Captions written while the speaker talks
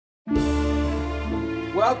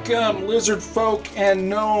Welcome, lizard folk and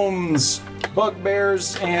gnomes,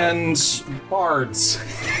 bugbears and bards,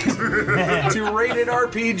 to Rated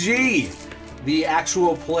RPG, the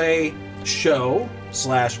actual play show /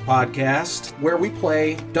 podcast where we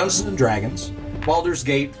play Dungeons and Dragons, Baldur's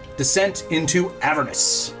Gate, Descent into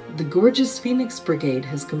Avernus. The Gorgeous Phoenix Brigade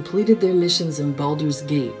has completed their missions in Baldur's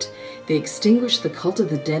Gate. They extinguished the Cult of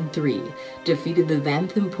the Dead 3, defeated the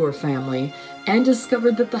Vanthampur family, and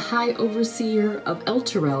discovered that the High Overseer of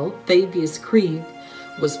Elturel, Thavius Krieg,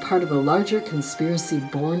 was part of a larger conspiracy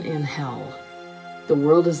born in Hell. The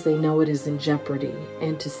world as they know it is in jeopardy,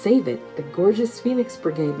 and to save it, the Gorgeous Phoenix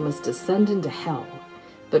Brigade must descend into Hell.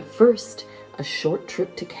 But first, a short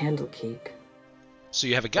trip to Candlekeep. So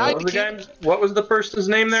you have a guide to Candlekeep. What was the person's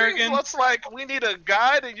name there again? Looks like we need a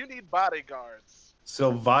guide and you need bodyguards.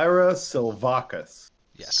 Silvira Silvacus.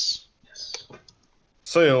 Yes.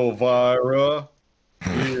 Silvira.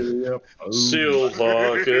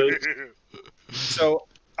 Silvacus. So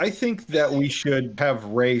I think that we should have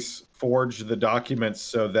Race forge the documents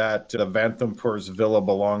so that the Vanthampur's villa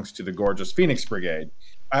belongs to the Gorgeous Phoenix Brigade.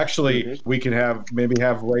 Actually, we can have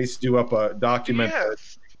Race do up a document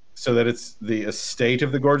so that it's the estate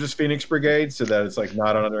of the Gorgeous Phoenix Brigade, so that it's like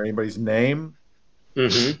not under anybody's name.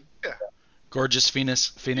 Mm-hmm. Yeah. Gorgeous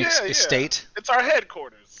Phoenix Estate. It's our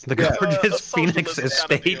headquarters. The Gorgeous a Phoenix socialist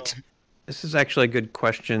kind of deal. Estate. This is actually a good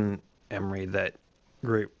question, Emery, that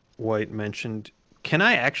Great White mentioned. Can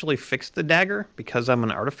I actually fix the dagger because I'm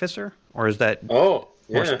an artificer? Or is that more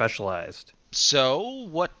specialized? So,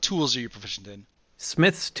 what tools are you proficient in?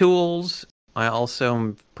 Smith's tools. I also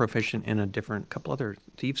am proficient in a couple other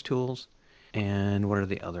thieves' tools. And what are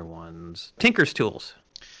the other ones? Tinker's tools.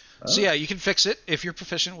 So yeah, you can fix it if you're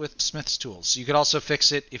proficient with Smith's tools. You could also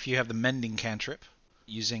fix it if you have the mending cantrip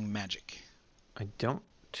using magic. I don't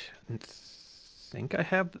think I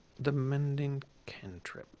have the mending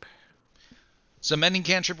cantrip. So mending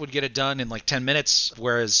cantrip would get it done in like 10 minutes,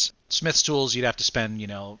 whereas Smith's tools you'd have to spend,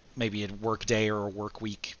 maybe a work day or a work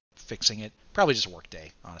week fixing it. Probably just a work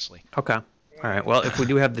day, honestly. Okay. All right. Well, if we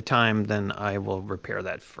do have the time, then I will repair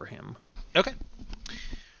that for him. Okay.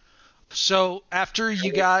 So after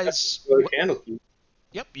you guys,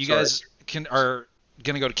 you guys are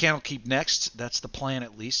gonna go to Candlekeep next. That's the plan,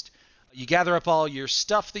 at least. You gather up all your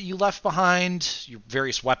stuff that you left behind, your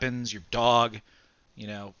various weapons, your dog.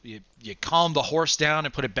 You calm the horse down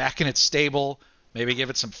and put it back in its stable. Maybe give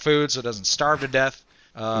it some food so it doesn't starve to death.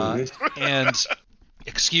 And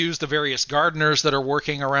excuse the various gardeners that are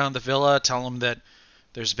working around the villa. Tell them that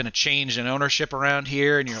there's been a change in ownership around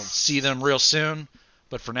here, and you'll see them real soon.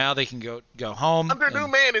 But for now, they can go home. Under new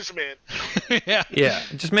management. Yeah. Yeah.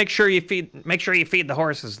 Just make sure you feed the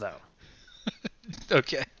horses, though.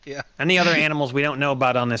 Okay. Yeah. And the other animals we don't know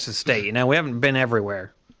about on this estate. We haven't been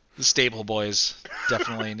everywhere. The stable boys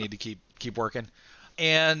definitely need to keep working.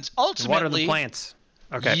 And ultimately, what are the plants?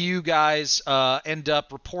 Okay. You guys end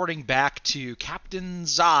up reporting back to Captain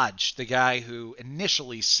Zaj, the guy who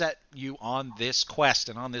initially set you on this quest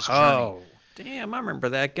and on this journey. Oh, damn! I remember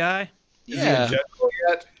that guy. Yeah. Is he a general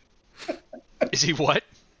yet? Is he what?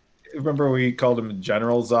 Remember we called him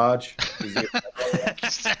General Zaj? Is he a general yet?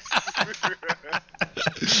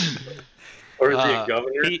 Or is he a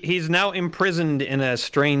governor? He's now imprisoned in a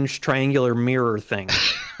strange triangular mirror thing.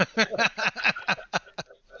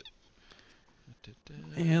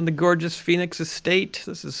 And the Gorgeous Phoenix Estate.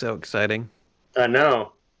 This is so exciting. I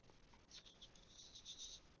know.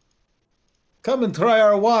 Come and try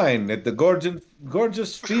our wine at the Gorgeous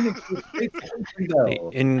Phoenix Estate.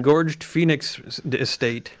 Engorged Phoenix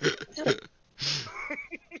Estate.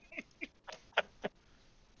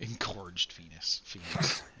 Engorged Phoenix.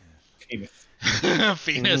 Penis.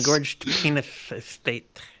 Phoenix. Engorged Penis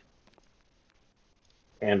Estate.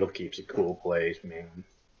 Candlekeep's a cool place, man.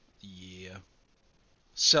 Yeah.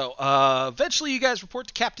 So, eventually you guys report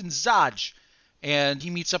to Captain Zaj, and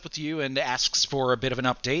he meets up with you and asks for a bit of an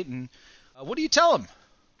update, and what do you tell him?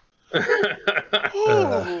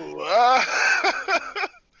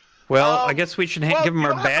 Well, I guess we should give him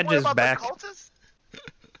our badges back.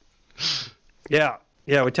 Yeah,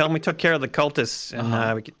 we tell him we took care of the cultists,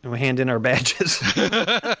 and we hand in our badges.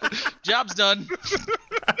 Job's done.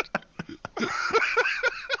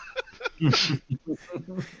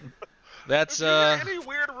 That's Any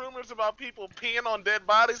weird rumors about people peeing on dead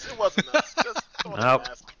bodies? It wasn't us. Just Nope.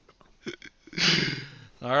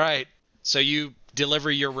 All right. So you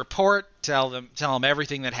deliver your report. Tell them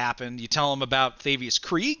everything that happened. You tell them about Thavius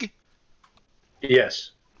Krieg.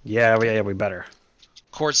 Yes. Yeah, we better.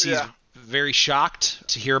 Of course, he's very shocked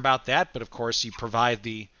to hear about that, but of course you provide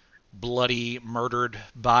the bloody, murdered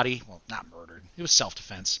body. Well, not murdered. It was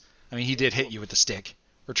self-defense. I mean, he did hit you with the stick.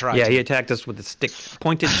 Or tried Yeah, to. he attacked us with a stick,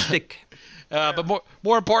 pointed stick. But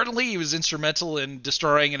more importantly, he was instrumental in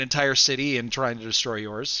destroying an entire city and trying to destroy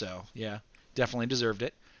yours. So, yeah, definitely deserved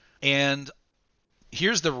it. And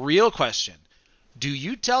here's the real question. Do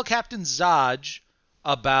you tell Captain Zaj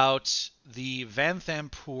about the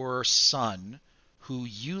Vanthampur son who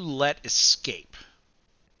you let escape?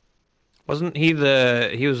 Wasn't he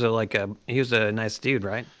he was a nice dude,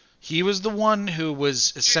 right? He was the one who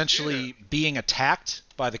was essentially being attacked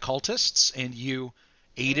by the cultists, and you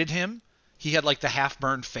aided him. He had like the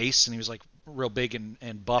half-burned face, and he was like real big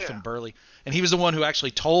and buff and burly. And he was the one who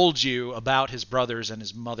actually told you about his brothers and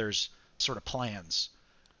his mother's sort of plans.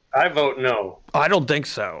 I vote no. I don't think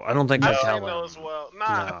so. I don't think I tell him. No as well.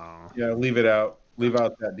 Nah. No. Yeah, leave it out. Leave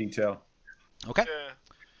out that detail. Okay.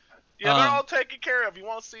 Yeah, they're all taken care of. You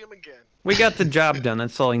won't see them again. We got the job done.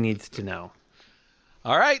 That's all he needs to know.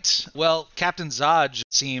 All right. Well, Captain Zaj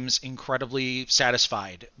seems incredibly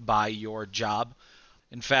satisfied by your job.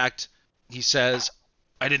 In fact, he says,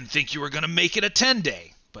 I didn't think you were going to make it a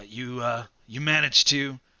 10-day, but you managed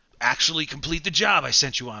to actually complete the job I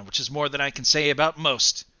sent you on, which is more than I can say about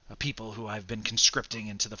most people who I've been conscripting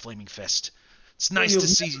into the Flaming Fist. It's nice to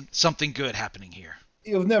see something good happening here.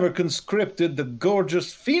 You've never conscripted the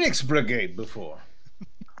gorgeous Phoenix Brigade before.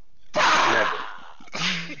 Never.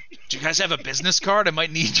 Do you guys have a business card? I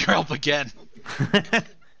might need your help again.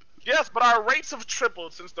 Yes, but our rates have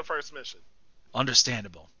tripled since the first mission.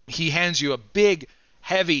 Understandable. He hands you a big,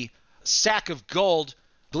 heavy sack of gold.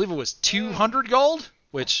 I believe it was 200 gold,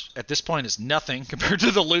 which at this point is nothing compared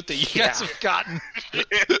to the loot that you guys have gotten.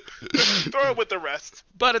 Throw it with the rest.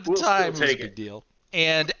 But at the We'll time, it still was a take big it. deal.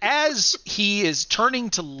 And as he is turning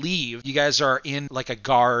to leave, you guys are in like a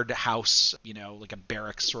guard house, like a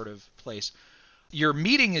barracks sort of place. Your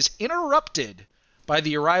meeting is interrupted by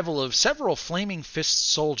the arrival of several Flaming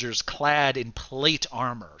Fist soldiers clad in plate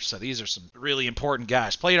armor. So these are some really important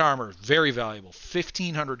guys. Plate armor, very valuable.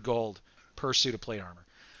 1,500 gold per suit of plate armor.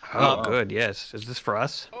 Oh, good. Yes. Is this for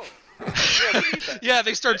us? Oh. Yeah, we need that. Yeah,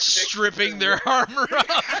 they start stripping their armor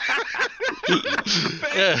off.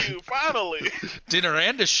 Thank you, finally. Dinner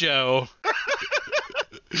and a show.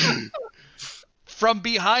 From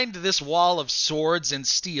behind this wall of swords and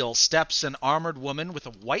steel steps an armored woman with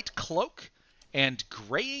a white cloak and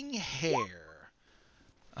graying hair.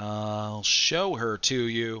 I'll show her to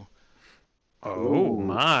you. Oh,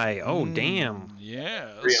 my. Oh, damn.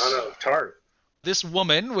 Yes. Brianna Tarth. This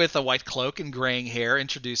woman with a white cloak and graying hair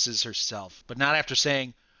introduces herself, but not after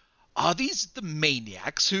saying, Are these the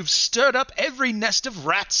maniacs who've stirred up every nest of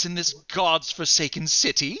rats in this God's forsaken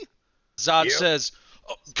city? Zod says,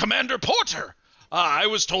 Commander Porter, I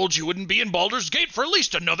was told you wouldn't be in Baldur's Gate for at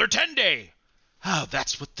least another 10-day. Oh,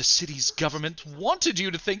 that's what the city's government wanted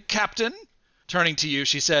you to think, Captain. Turning to you,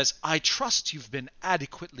 she says, I trust you've been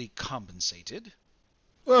adequately compensated.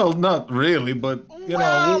 Well, not really, but,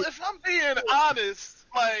 Well, if I'm being honest,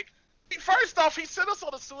 first off, he sent us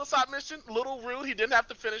on a suicide mission. Little rude. He didn't have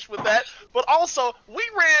to finish with that. But also, we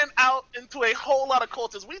ran out into a whole lot of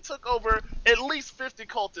cultists. We took over at least 50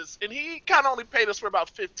 cultists, and he kind of only paid us for about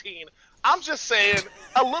 15. I'm just saying,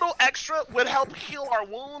 a little extra would help heal our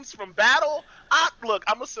wounds from battle. Look,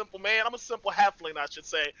 I'm a simple man. I'm a simple halfling, I should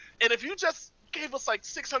say. And if you just gave us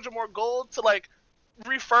 600 more gold to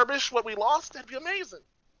refurbish what we lost, that'd be amazing.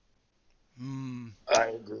 I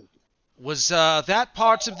agree. Was that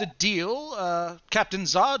part of the deal? Captain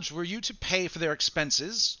Zaj, were you to pay for their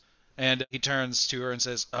expenses? And he turns to her and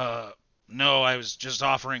says, no, I was just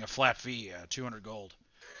offering a flat fee, 200 gold.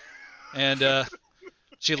 And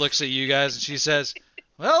she looks at you guys and she says,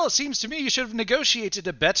 well, it seems to me you should have negotiated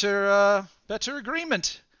a better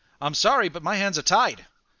agreement. I'm sorry, but my hands are tied.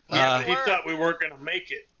 Yeah, he thought we weren't going to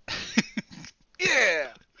make it. Yeah.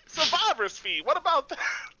 Survivor's fee. What about that?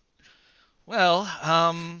 Well,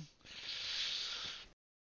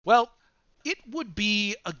 it would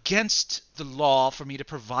be against the law for me to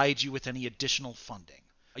provide you with any additional funding.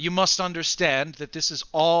 You must understand that this is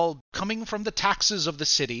all coming from the taxes of the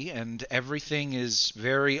city, and everything is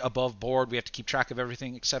very above board. We have to keep track of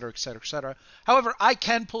everything, etc., etc., etc. However, I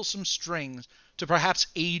can pull some strings to perhaps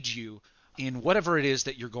aid you in whatever it is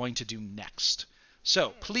that you're going to do next.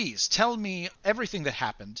 So, please, tell me everything that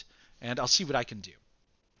happened, and I'll see what I can do.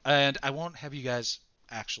 And I won't have you guys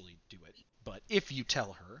actually do it, but if you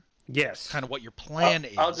tell her, yes, kind of what your plan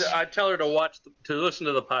is. I tell her to listen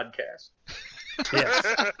to the podcast.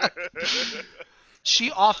 Yes. She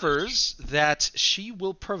offers that she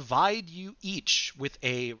will provide you each with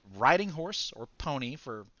a riding horse or pony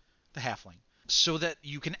for the halfling, so that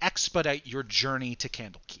you can expedite your journey to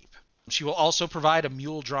Candlekeep. She will also provide a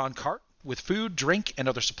mule-drawn cart with food, drink, and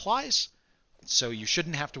other supplies. So you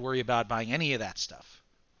shouldn't have to worry about buying any of that stuff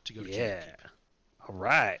to go to Candlekeep. All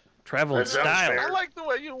right. Travel in style. I like the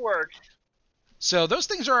way you work. So those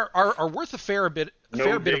things are worth a fair bit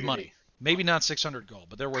of money. Maybe not 600 gold,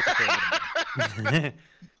 but they're worth a fair bit of money.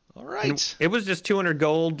 All right. And it was just 200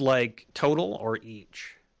 gold, like, total or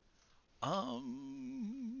each? Boy,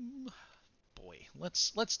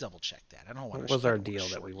 let's double check that. I don't want to. What was our deal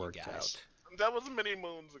that we worked out? That was many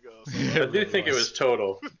moons ago. So I do think it was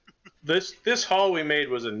total. This haul we made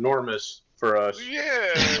was enormous for us.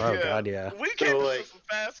 Yeah. Oh God, yeah. We came to some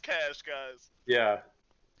fast cash, guys. Yeah.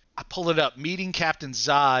 I pull it up. Meeting Captain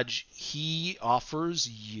Zaj, he offers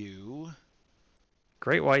you.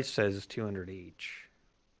 Great White says 200 each,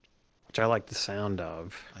 which I like the sound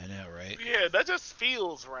of. I know, right? Yeah, that just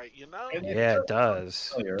feels right, you know? Yeah, it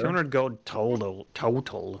does. 200 gold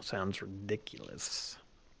total sounds ridiculous.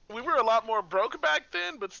 We were a lot more broke back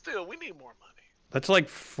then, but still, we need more money. That's like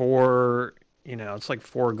 4, it's like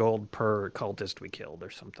 4 gold per cultist we killed or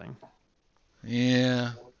something.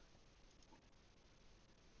 Yeah.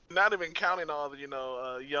 Not even counting all the,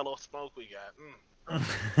 yellow smoke we got.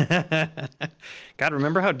 God,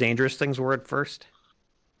 remember how dangerous things were at first?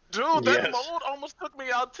 Dude, that mold almost took me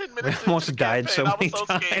out 10 minutes. I almost died so many times.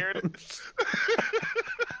 I was so scared.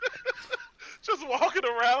 Just walking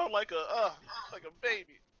around like a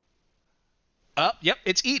baby. Yep,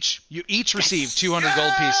 it's each. You each receive 200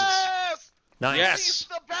 gold pieces. Nice. Yes.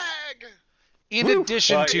 The bag. In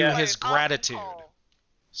addition to his gratitude.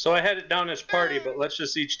 So I had it down as party, but let's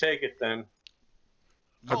just each take it then.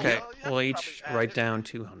 Okay, we'll each write down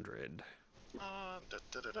 200.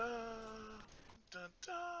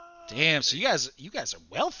 Damn, so you guys are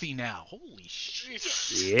wealthy now. Holy shit.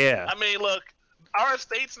 Yeah. I mean, look, our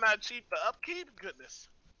estate's not cheap to upkeep. Goodness.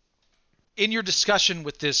 In your discussion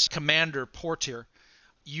with this Commander Portier,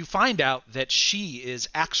 you find out that she is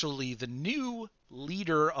actually the new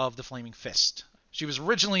leader of the Flaming Fist. She was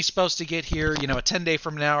originally supposed to get here, a 10-day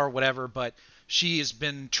from now or whatever, but she has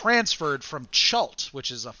been transferred from Chult,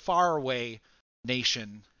 which is a faraway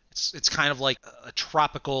nation. It's kind of like a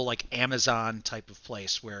tropical, like Amazon type of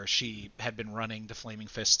place where she had been running the Flaming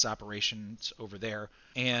Fist's operations over there.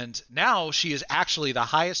 And now she is actually the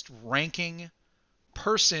highest ranking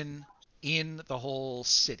person in the whole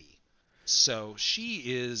city. So she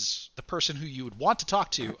is the person who you would want to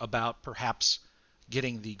talk to about perhaps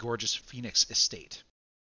getting the Gorgeous Phoenix estate.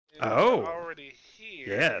 Oh. Already here.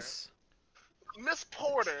 Yes. Miss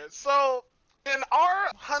Porter, so in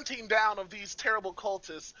our hunting down of these terrible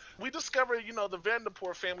cultists, we discovered, the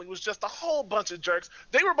Vanderpoor family was just a whole bunch of jerks.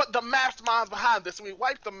 They were but the masterminds behind this, and we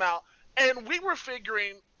wiped them out. And we were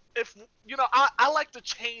figuring if, I like to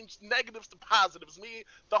change negatives to positives, me,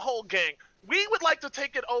 the whole gang. We would like to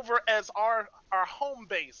take it over as our home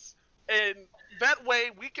base. And that way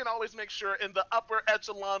we can always make sure in the upper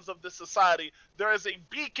echelons of the society, there is a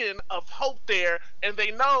beacon of hope there, and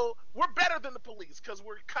they know we're better than the police because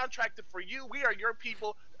we're contracted for you. We are your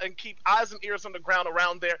people, and keep eyes and ears on the ground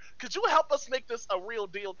around there. Could you help us make this a real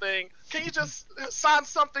deal thing? Can you just sign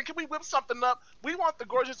something? Can we whip something up? We want the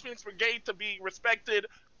Gorgeous Phoenix Brigade to be respected,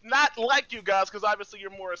 not like you guys because obviously you're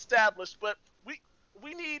more established, but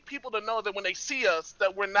we need people to know that when they see us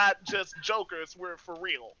that we're not just jokers, we're for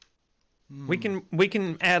real. We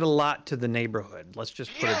can add a lot to the neighborhood. Let's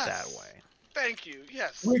just put it that way. Thank you.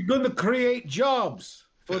 Yes. We're going to create jobs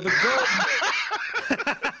for the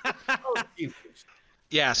government.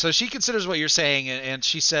 Yeah, so she considers what you're saying, and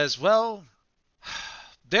she says, well,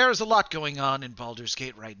 there's a lot going on in Baldur's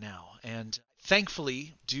Gate right now, and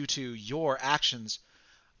thankfully, due to your actions,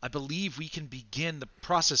 I believe we can begin the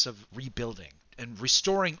process of rebuilding and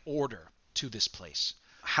restoring order to this place.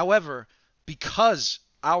 However, because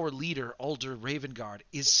our leader, Alder Ravengard,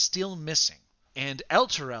 is still missing, and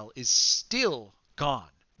Elturel is still gone,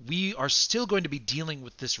 we are still going to be dealing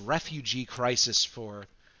with this refugee crisis for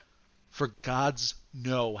gods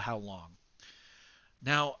know how long.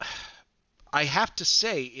 Now, I have to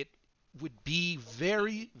say, it would be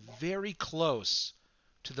very, very close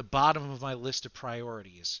to the bottom of my list of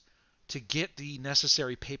priorities to get the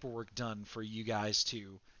necessary paperwork done for you guys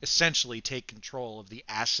to essentially take control of the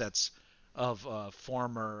assets of a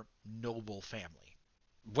former noble family.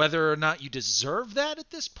 Whether or not you deserve that at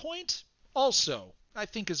this point, also, I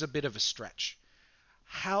think is a bit of a stretch.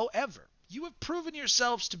 However, you have proven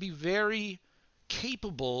yourselves to be very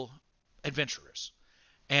capable adventurers.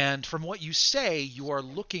 And from what you say, you are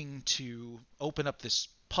looking to open up this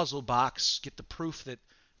puzzle box, get the proof that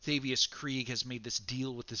Thavius Krieg has made this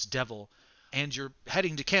deal with this devil, and you're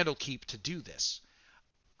heading to Candlekeep to do this.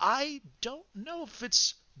 I don't know if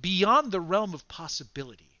it's beyond the realm of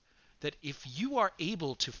possibility that if you are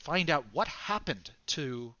able to find out what happened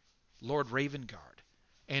to Lord Ravengard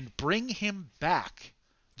and bring him back,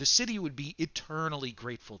 the city would be eternally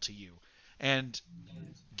grateful to you. And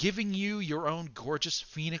giving you your own gorgeous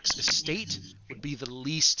Phoenix estate would be the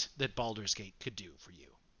least that Baldur's Gate could do for you.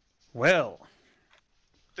 Well, I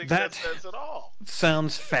think that says it all.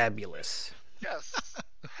 Sounds fabulous. Yes.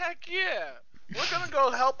 Heck yeah. We're going to go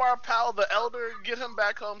help our pal, the Elder, get him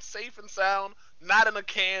back home safe and sound, not in a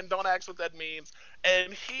can. Don't ask what that means.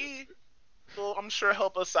 And he will, I'm sure,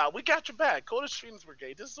 help us out. We got your back. Go to Phoenix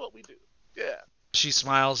Brigade. This is what we do. Yeah. She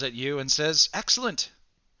smiles at you and says, "Excellent.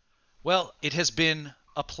 Well, it has been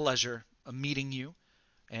a pleasure meeting you,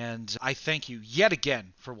 and I thank you yet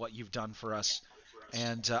again for what you've done for us.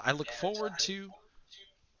 And I look forward to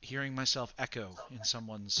hearing myself echo in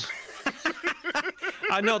someone's..."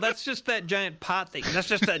 No, that's just that giant pot thing. That's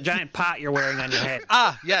just that giant pot you're wearing on your head.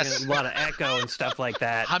 Ah, yes. And a lot of echo and stuff like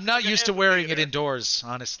that. I'm not used to wearing it indoors,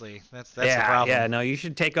 honestly. That's the problem. Yeah, no, you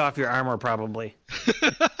should take off your armor probably.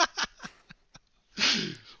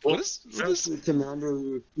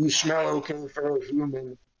 Commander, you smell okay for a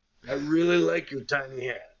human. I really like your tiny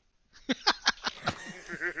hat.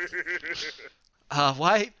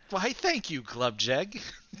 Why, thank you, Glubjeg.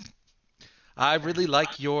 I really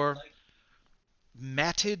like your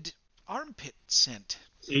matted armpit scent.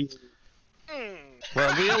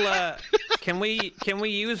 Well, we'll can we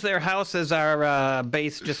use their house as our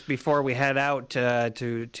base just before we head out to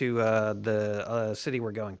the city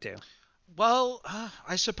we're going to? Well,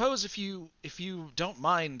 I suppose if you don't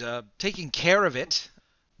mind taking care of it,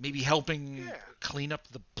 maybe helping clean up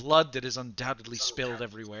the blood that is undoubtedly spilled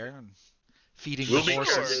everywhere and feeding the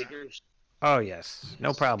horses. Oh yes,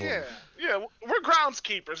 no problem. Yeah, we're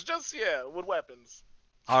groundskeepers, just with weapons.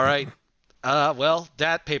 All right. Well,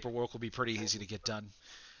 that paperwork will be pretty easy to get done.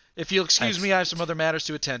 If you'll excuse me, I have some other matters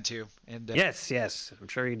to attend to. And yes, I'm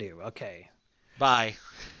sure you do. Okay. Bye.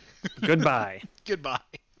 Goodbye. Goodbye.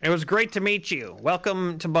 It was great to meet you.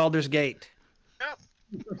 Welcome to Baldur's Gate. Yep.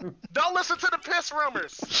 Don't listen to the piss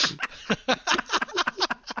rumors.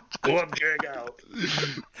 Glubjeg out.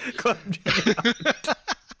 Glubjeg out.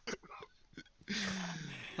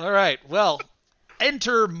 All right. Well,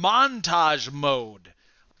 enter montage mode.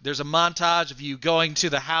 There's a montage of you going to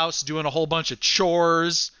the house, doing a whole bunch of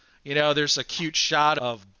chores. You know, there's a cute shot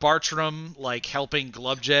of Bartram, like, helping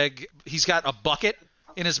Glubjeg. He's got a bucket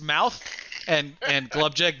in his mouth, and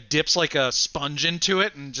Glubjeg dips, like, a sponge into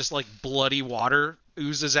it, and just, like, bloody water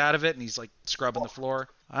oozes out of it, and he's, like, scrubbing the floor.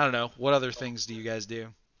 I don't know. What other things do you guys do?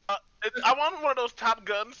 I want one of those Top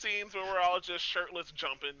Gun scenes where we're all just shirtless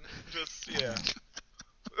jumping.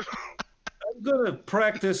 I'm gonna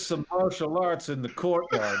practice some martial arts in the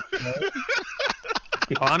courtyard.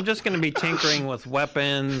 I'm just gonna be tinkering with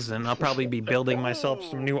weapons, and I'll probably be building myself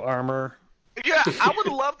some new armor. Yeah, I would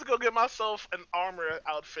love to go get myself an armor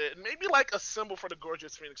outfit, and maybe like a symbol for the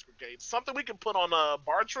Gorgeous Phoenix Brigade. Something we can put on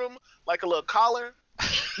Bartram, like a little collar.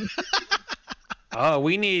 Oh,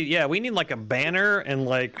 we need like a banner and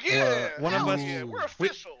like one of us. Yeah, we're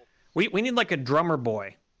official. We need like a drummer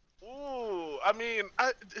boy. Ooh, I mean,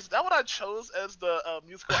 is that what I chose as the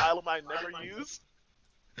musical item I never used?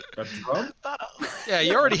 A drum? Yeah,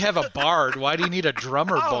 you already have a bard. Why do you need a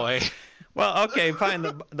drummer boy? Well, okay, fine.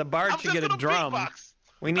 The bard should get a drum.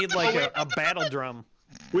 We need like a battle drum.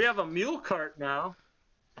 We have a mule cart now.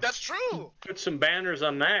 That's true. Put some banners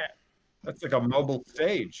on that. That's like a mobile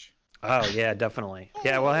stage. Oh yeah, definitely.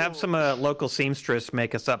 Yeah, we'll have some local seamstress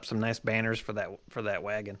make us up some nice banners for that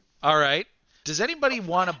wagon. All right. Does anybody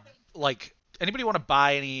want to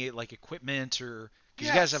buy any like equipment or? Because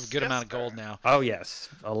you guys have a good amount of gold now. Oh yes,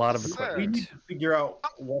 a lot of equipment. We need to figure out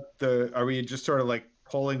what are we just sort of like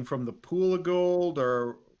pulling from the pool of gold,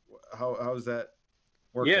 or how's that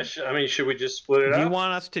working? Yes, I mean, should we just split it up? Do you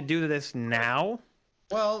want us to do this now?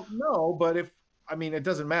 Well, no, but it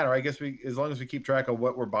doesn't matter. I guess as long as we keep track of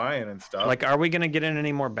what we're buying and stuff. Like, are we going to get in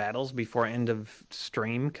any more battles before end of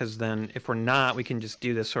stream? Because then, if we're not, we can just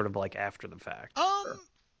do this sort of like after the fact.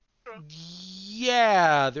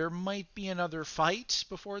 Yeah, there might be another fight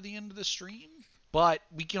before the end of the stream, but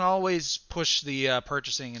we can always push the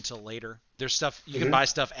purchasing until later. There's stuff you can buy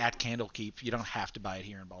stuff at Candlekeep. You don't have to buy it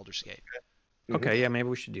here in Baldur's Gate. Okay, yeah, maybe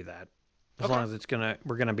we should do that. As long as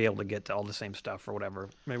we're gonna be able to get to all the same stuff or whatever.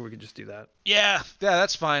 Maybe we could just do that. Yeah,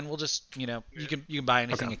 that's fine. We'll just, you can buy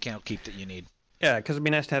anything at Candlekeep that you need. Yeah, because it'd be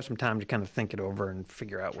nice to have some time to kind of think it over and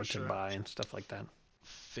figure out what to buy and stuff like that.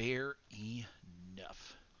 Fair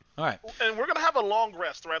enough. All right. And we're gonna have a long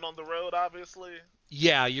rest right on the road, obviously.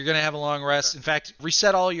 Yeah, you're gonna have a long rest. In fact,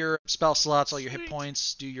 reset all your spell slots, all your hit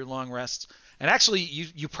points, do your long rests, And actually,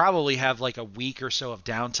 you probably have like a week or so of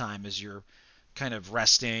downtime as you're kind of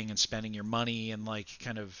resting and spending your money and like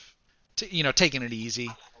kind of, taking it easy.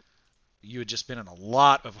 You had just been in a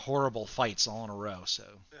lot of horrible fights all in a row, so.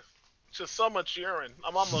 Just so much urine.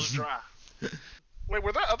 I'm almost dry. Wait,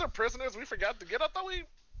 were there other prisoners we forgot to get? I thought we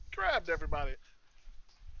grabbed everybody.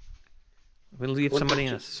 We leave somebody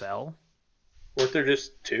in a cell? Weren't there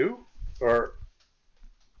just 2? Or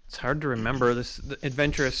it's hard to remember. The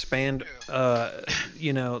adventure has spanned,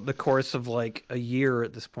 the course of like a year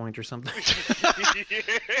at this point or something.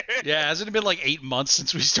 Yeah, hasn't it been like 8 months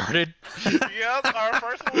since we started? Yep, our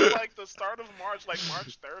first one was like the start of March, like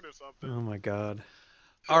March 3rd or something. Oh my god.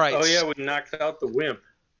 All right. Oh yeah, we knocked out the wimp.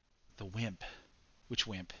 The wimp? Which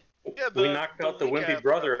wimp? Yeah, we knocked out the wimpy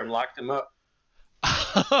brother and locked him up.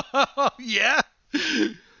 Yeah.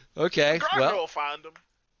 Okay. Well, will find him.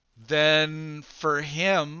 Then for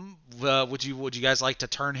him, would you guys like to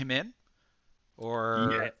turn him in?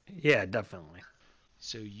 Or yeah, definitely.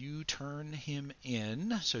 So you turn him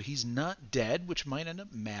in, so he's not dead, which might end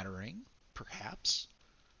up mattering, perhaps.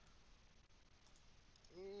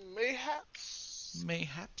 Mayhap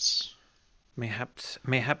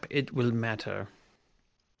it will matter.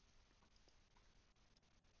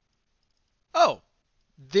 Oh,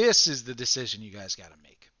 this is the decision you guys got to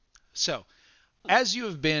make. So, as you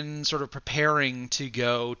have been sort of preparing to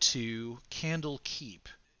go to Candlekeep,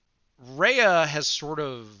 Rhea has sort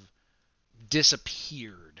of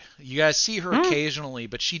disappeared. You guys see her occasionally,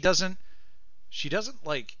 but she doesn't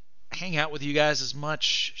like hang out with you guys as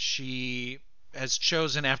much. She has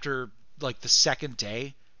chosen after like the second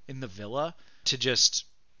day in the villa to just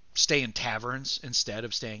stay in taverns instead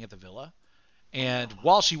of staying at the villa. And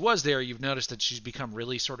while she was there, you've noticed that she's become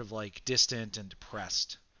really sort of like distant and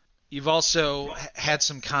depressed. You've also had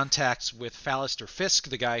some contacts with Fallister Fisk,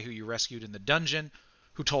 the guy who you rescued in the dungeon,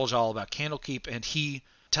 who told you all about Candlekeep, and he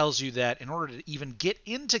tells you that in order to even get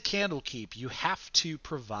into Candlekeep, you have to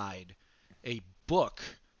provide a book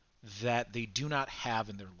that they do not have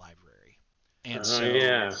in their library. And so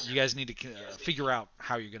you guys need to figure out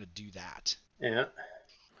how you're going to do that. Yeah.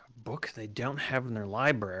 Book they don't have in their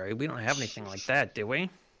library. We don't have anything like that, do we?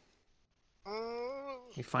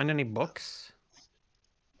 You find any books?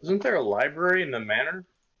 Isn't there a library in the manor?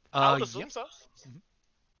 I would assume so.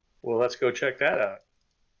 Well, let's go check that out.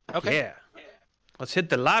 Okay. Yeah. Let's hit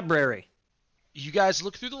the library. You guys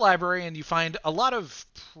look through the library and you find a lot of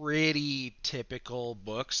pretty typical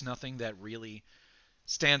books, nothing that really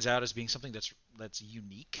stands out as being something that's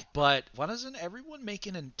unique. But why doesn't everyone make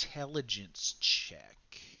an intelligence check?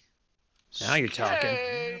 Now you're talking.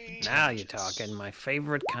 Now you're talking. My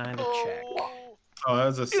favorite kind of check. Oh, that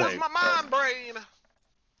was a save. My mind brain.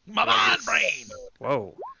 My mind brain.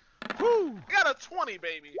 Whoa. Woo. I got a 20,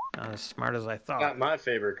 baby. Not as smart as I thought. Not my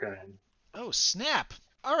favorite kind. Oh, snap.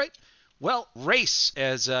 All right. Well, Race,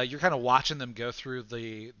 as you're kind of watching them go through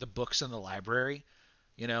the books in the library,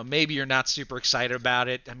 maybe you're not super excited about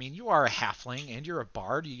it. I mean, you are a halfling and you're a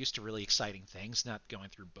bard. You're used to really exciting things, not going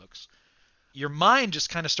through books. Your mind just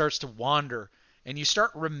kind of starts to wander, and you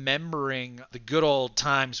start remembering the good old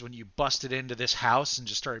times when you busted into this house and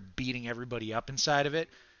just started beating everybody up inside of it.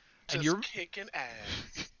 And you're kicking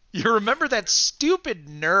ass. You remember that stupid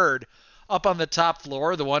nerd up on the top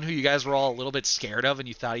floor, the one who you guys were all a little bit scared of, and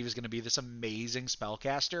you thought he was going to be this amazing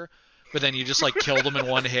spellcaster, but then you just like killed him in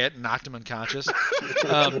one hit and knocked him unconscious.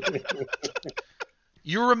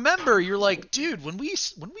 You remember, you're like, dude, when we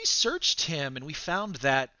searched him and we found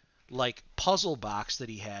that like puzzle box that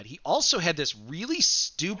he also had this really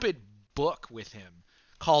stupid book with him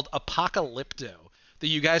called Apocalypto that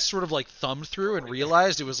you guys sort of like thumbed through and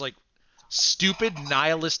realized it was like stupid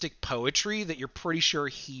nihilistic poetry that you're pretty sure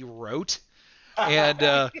he wrote and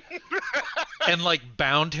like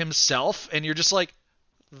bound himself, and you're just like,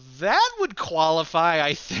 that would qualify,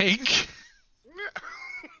 I think.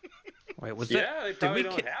 Wait, was that? Yeah, they probably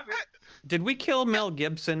don't have it. Did we kill Mel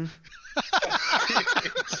Gibson?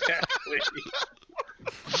 Exactly.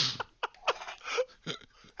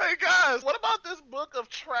 Hey guys, what about this book of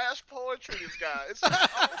trash poetry? This guy, it's so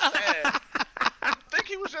sad. I think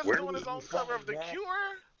he was just doing his own cover of The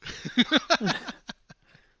Cure.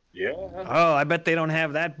 Yeah. Oh, I bet they don't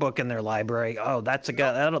have that book in their library. Oh, that's a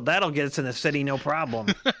guy that'll get us in the city, no problem.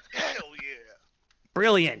 Hell yeah!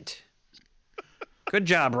 Brilliant. Good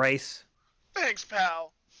job, Race. Thanks,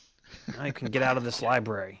 pal. Now you can get out of this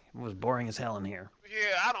library. It was boring as hell in here.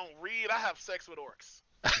 Yeah, I don't read. I have sex with orcs.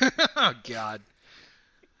 Oh, God.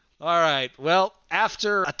 All right. Well,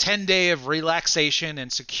 after a 10-day of relaxation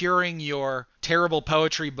and securing your terrible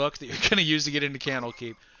poetry book that you're going to use to get into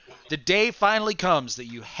Candlekeep, the day finally comes that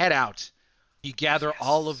you head out You gather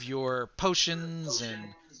all of your potions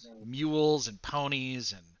and mules and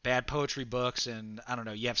ponies and bad poetry books, and I don't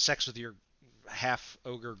know, you have sex with your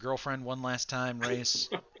half-ogre girlfriend one last time, Race.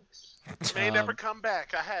 May never come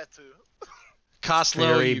back. I had to.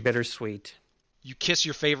 Coslow, very bittersweet. You kiss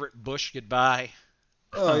your favorite bush goodbye.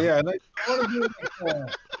 Oh yeah, and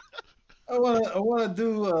I want to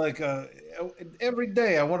do like every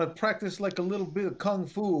day. I want to practice like a little bit of kung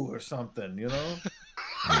fu or something, you know.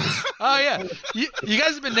 Oh yeah, you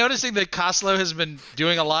guys have been noticing that Coslow has been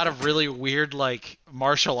doing a lot of really weird like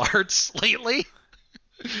martial arts lately.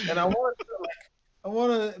 And I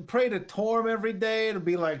want to pray to Torm every day to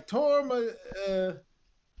be like, Torm,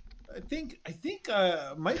 I think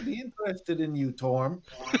I might be interested in you, Torm.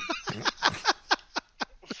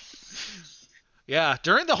 Yeah,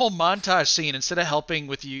 during the whole montage scene, instead of helping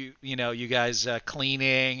with you guys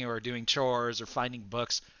cleaning or doing chores or finding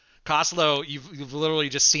books, Coslow, you've literally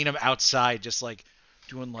just seen him outside, just like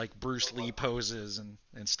doing like Bruce Lee poses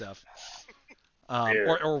and stuff,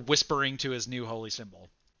 or whispering to his new holy symbol.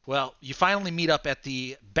 Well, you finally meet up at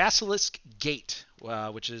the Basilisk Gate,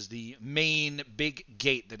 which is the main big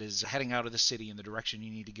gate that is heading out of the city in the direction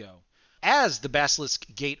you need to go. As the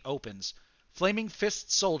Basilisk Gate opens, Flaming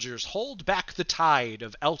Fist soldiers hold back the tide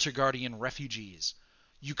of Elterguardian refugees.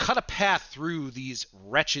 You cut a path through these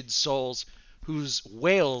wretched souls whose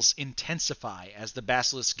wails intensify as the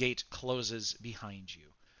Basilisk Gate closes behind you.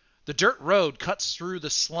 The dirt road cuts through the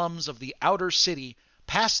slums of the outer city,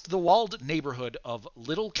 past the walled neighborhood of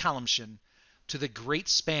Little Calimshan, to the great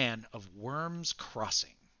span of Worms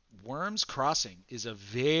Crossing. Worms Crossing is a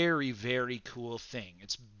very, very cool thing.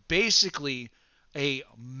 It's basically a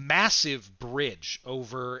massive bridge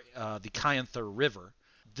over the Kyanthur River.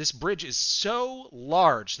 This bridge is so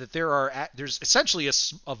large that there's essentially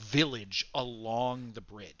a village along the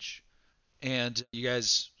bridge. And you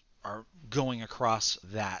guys are going across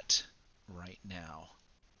that right now.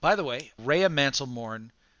 By the way, Rhea Mantlemorn,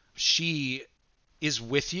 she is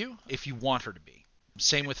with you if you want her to be.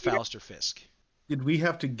 Same with Fallister Fisk. Did we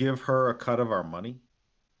have to give her a cut of our money?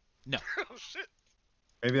 No. Oh, shit.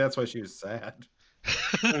 Maybe that's why she was sad.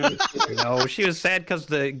 No, she was sad because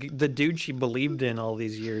the dude she believed in all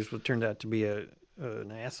these years turned out to be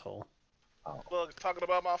an asshole. Look, talking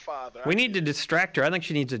about my father. We need to distract her. I think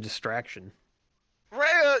she needs a distraction.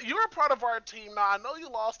 Rhea, you're a part of our team now. I know you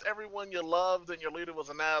lost everyone you loved and your leader was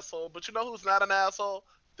an asshole, but you know who's not an asshole?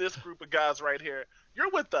 This group of guys right here. You're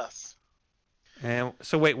with us. And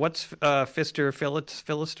so wait, what's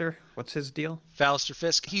Philister? What's his deal? Fallister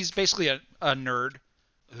Fisk. He's basically a nerd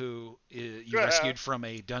who you rescued from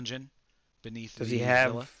a dungeon beneath the villa. Does he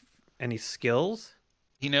have any skills?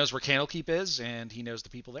 He knows where Candlekeep is, and he knows the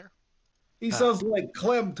people there. He sounds like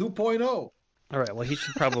Clem 2.0. All right, well, he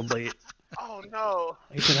should probably... Oh, no.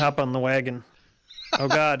 He should hop on the wagon. Oh,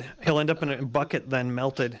 God. He'll end up in a bucket then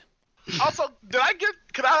melted. Also, could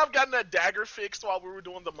I have gotten that dagger fixed while we were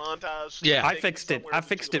doing the montage? Yeah. I fixed it. I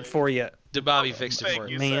fixed it for you. Bobby fixed it for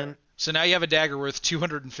you. Man. Sir. So now you have a dagger worth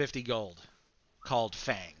 250 gold called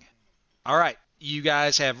Fang. All right. You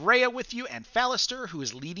guys have Rhea with you and Fallister, who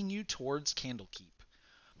is leading you towards Candlekeep.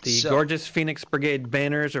 The gorgeous Phoenix Brigade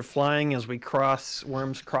banners are flying as we cross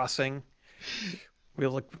Worms Crossing. We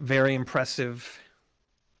look very impressive.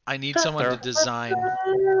 I need someone to design...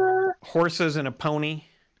 Horses and a pony.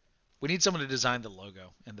 We need someone to design the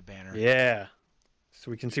logo and the banner. Yeah. So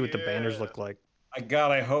we can see what the banners look like.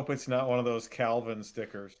 I hope it's not one of those Calvin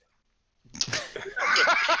stickers.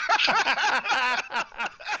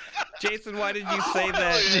 Jason, why did you say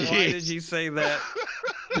that? Why did you say that?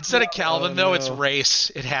 Instead of Calvin, though, it's race.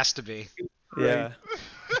 It has to be. Yeah.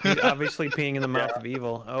 He's obviously peeing in the mouth of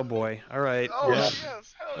evil. Oh, boy. All right. Oh, yes. Hell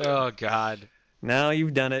yeah. Oh, God. Now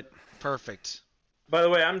you've done it. Perfect. By the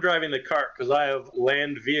way, I'm driving the cart because I have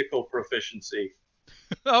land vehicle proficiency.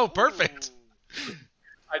 Oh, perfect.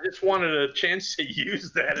 I just wanted a chance to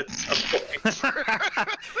use that at some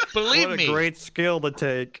point. Believe me. What a great skill to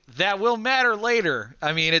take. That will matter later.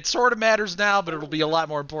 I mean, it sort of matters now, but it'll be a lot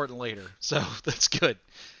more important later. So that's good.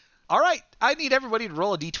 All right. I need everybody to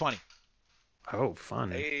roll a d20. Oh,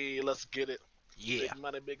 fun. Hey, let's get it. Yeah. Big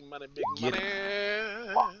money, big money, big Get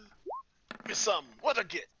money. Give me something. What'd I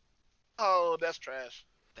get? Oh, that's trash.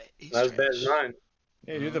 That's bad as mine.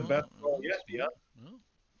 Yeah, you're the best. Yeah.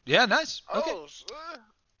 Yeah, nice. Okay. Oh,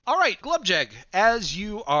 All right, Glubjag, as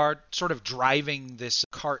you are sort of driving this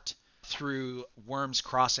cart through Worms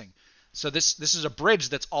Crossing, so this is a bridge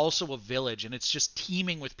that's also a village, and it's just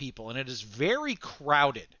teeming with people, and it is very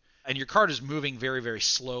crowded. And your cart is moving very, very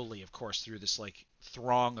slowly, of course, through this like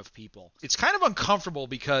throng of people. It's kind of uncomfortable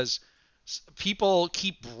because people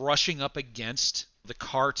keep brushing up against the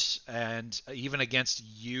cart and even against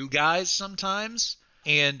you guys sometimes.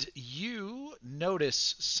 And you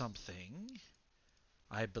notice something,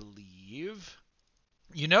 I believe.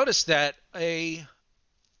 You notice that a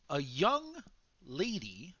young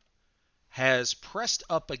lady has pressed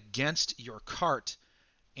up against your cart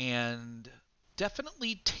and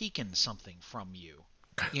definitely taken something from you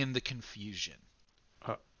in the confusion.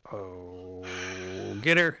 Oh,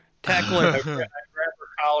 get her, tackle her. I grab her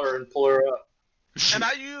collar and pull her up. And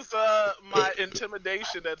I use my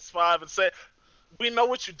intimidation at 5 and say, we know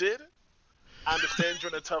what you did. I understand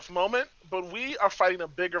you're in a tough moment, but we are fighting a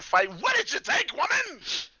bigger fight. What did you take, woman?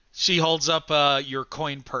 She holds up your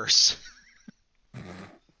coin purse.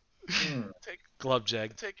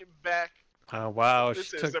 Glubjag. Take it back. Oh, wow.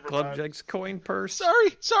 She took Glubjag's coin purse.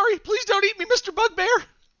 Sorry. Please don't eat me, Mr. Bugbear.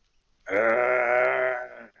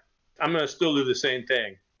 I'm going to still do the same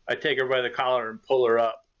thing. I take her by the collar and pull her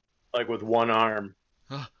up, like with one arm.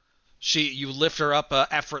 You lift her up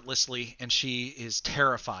effortlessly, and she is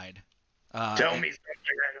terrified. Tell me something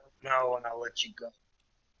I don't know, and I'll let you go.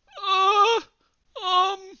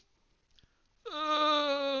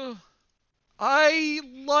 I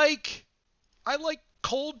like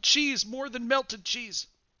cold cheese more than melted cheese.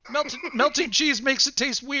 Melting cheese makes it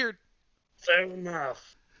taste weird. Fair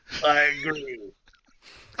enough. I agree.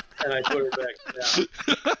 And I put her back down.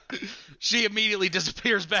 She immediately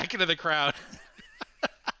disappears back into the crowd.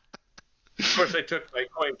 Of course, I took my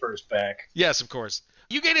coin purse back. Yes, of course.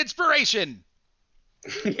 You get inspiration.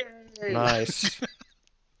 Yay. Nice.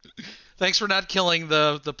 Thanks for not killing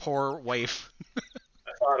the poor waif. I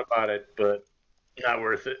thought about it, but not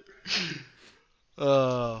worth it.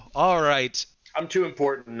 All right. I'm too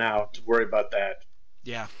important now to worry about that.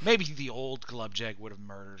 Yeah, maybe the old Glubjag would have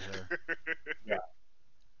murdered her. Yeah.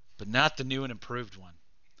 But not the new and improved one.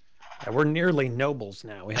 Yeah, we're nearly nobles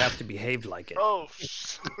now. We have to behave like it. Oh.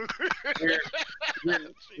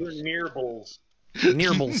 We're near bulls.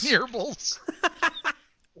 Nearbles. Nearbles.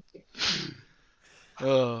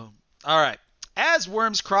 All right. As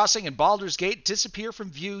Worm's Crossing and Baldur's Gate disappear from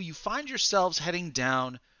view, you find yourselves heading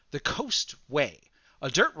down the Coast Way, a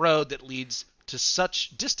dirt road that leads to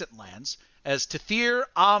such distant lands as Tithir,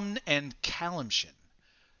 Amn, and Calimshan.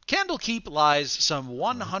 Candlekeep lies some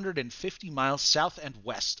 150 miles south and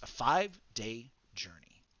west, a 5-day journey.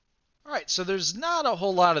 All right, so there's not a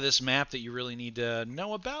whole lot of this map that you really need to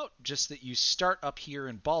know about, just that you start up here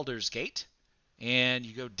in Baldur's Gate, and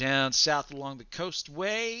you go down south along the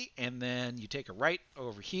Coastway, and then you take a right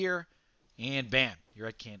over here, and bam, you're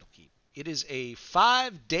at Candlekeep. It is a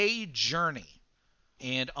 5-day journey,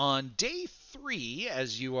 and on day 3,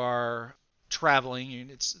 as you are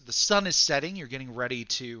traveling, the sun is setting, you're getting ready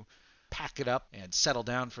to pack it up and settle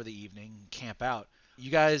down for the evening, camp out.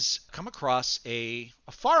 You guys come across a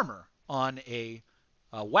farmer on a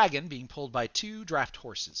wagon being pulled by 2 draft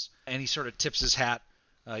horses, and he sort of tips his hat.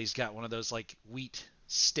 He's got one of those like wheat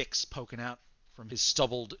sticks poking out from his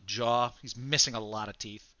stubbled jaw. He's missing a lot of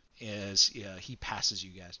teeth as he passes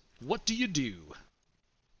you guys. What do you do?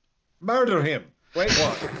 Murder him. Wait,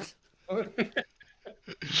 what?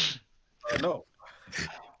 No.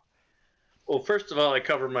 Well, first of all, I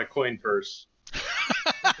cover my coin purse.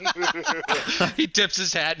 He tips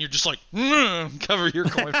his hat, and you're just like, cover your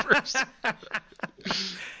coin purse.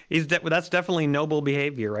 That's definitely noble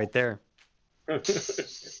behavior right there.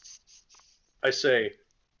 I say,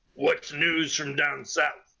 what's news from down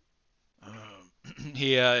south?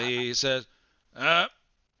 He says, not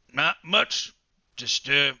much. Just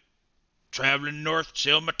traveling north to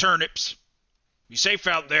sell my turnips. You safe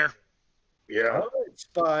out there? Yeah.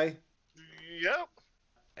 Spy. Yep.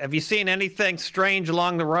 Have you seen anything strange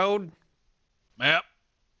along the road? Yep.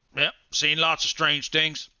 Seen lots of strange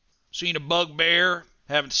things. Seen a bugbear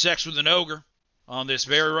having sex with an ogre on this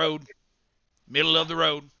very road. Middle of the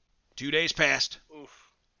road. 2 days past.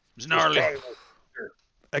 Oof. It was gnarly.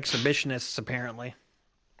 Exhibitionists, apparently.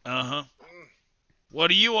 Uh-huh.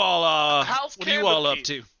 What are you all up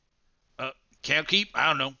to? Candlekeep? I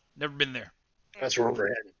don't know. Never been there. That's where we're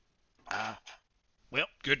heading. Well,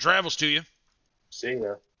 good travels to you. See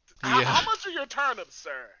ya. How much are your turnips,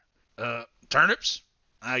 sir? Turnips?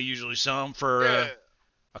 I usually sell them for a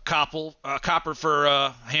copper for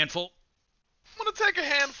a handful. I'm gonna take a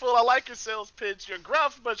handful. I like your sales pitch. You're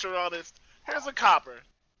gruff, but you're honest. Here's a copper.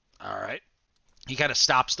 All right. He kind of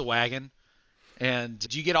stops the wagon. And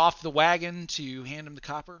do you get off the wagon to hand him the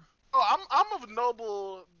copper? Oh, I'm of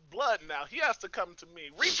noble blood now. He has to come to me.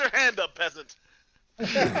 Reach your hand up, peasant.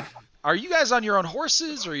 Are you guys on your own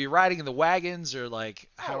horses, or are you riding in the wagons, or like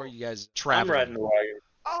how are you guys traveling? I'm riding the wagon.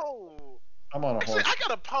 Oh. I'm on a horse. I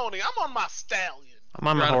got a pony. I'm on my stallion. I'm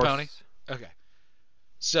on my horse. Pony? Okay.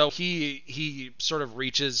 So he sort of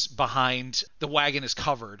reaches behind. The wagon is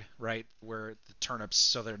covered, right, where the turnips,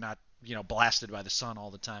 so they're not, blasted by the sun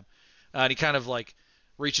all the time. And he kind of like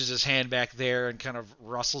reaches his hand back there and kind of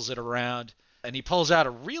rustles it around. And he pulls out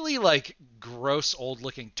a really like gross old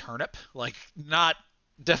looking turnip, like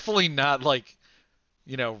definitely not like,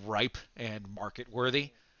 ripe and market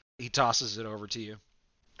worthy. He tosses it over to you.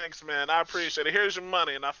 Thanks, man. I appreciate it. Here's your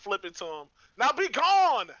money, and I flip it to him. Now be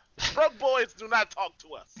gone! Broke boys do not talk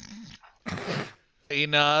to us. He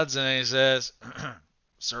nods and he says,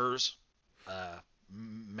 sirs,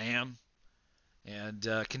 ma'am, and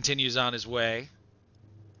continues on his way.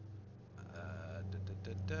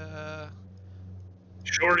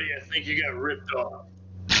 Shorty, I think you got ripped off.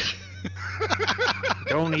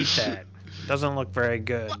 Don't eat that. Doesn't look very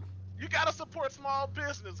good. You gotta support small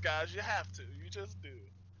business, guys. You have to. You just do.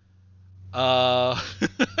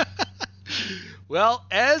 Well,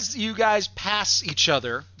 as you guys pass each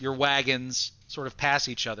other, your wagons sort of pass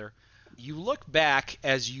each other, you look back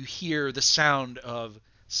as you hear the sound of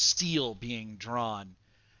steel being drawn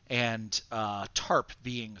and tarp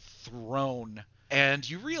being thrown. And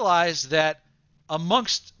you realize that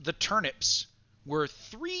amongst the turnips were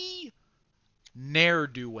 3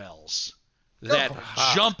 ne'er-do-wells that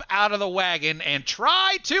jump out of the wagon and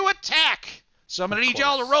try to attack. So I'm going to need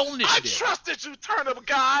y'all to roll initiative. I trusted you, turnip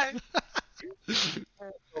guy. Initiative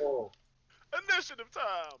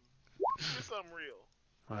time. Do something real.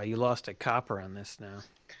 Wow, you lost a copper on this now.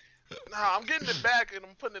 Nah, I'm getting it back and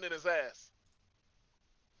I'm putting it in his ass.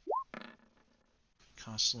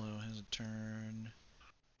 Costello has a turn.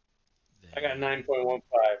 I got 9.15.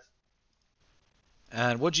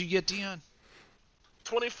 And what'd you get, Dion?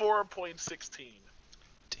 24.16.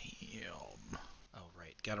 Damn. All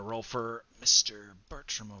right, got to roll for Mr.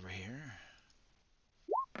 Bertram over here.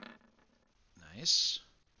 Nice.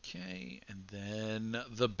 Okay, and then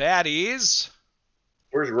the baddies.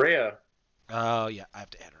 Where's Rhea? Oh, yeah, I have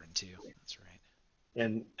to add her in too. That's right.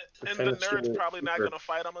 And the nerd's probably not going to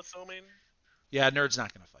fight, I'm assuming? Yeah, nerd's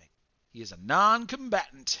not going to fight. He is a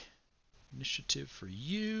non-combatant. Initiative for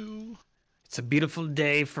you. It's a beautiful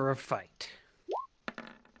day for a fight.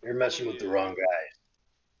 You're messing with the wrong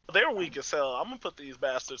guy. They're weak as hell. I'm going to put these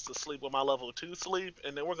bastards to sleep with my level 2 sleep,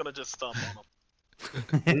 and then we're going to just stomp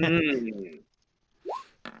on them.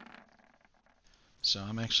 So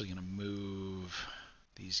I'm actually going to move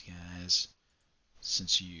these guys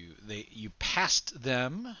since you passed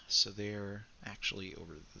them, so they're actually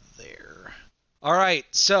over there. All right,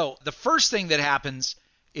 so the first thing that happens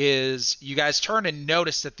is you guys turn and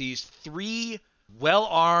notice that these 3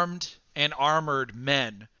 well-armed and armored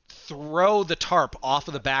men throw the tarp off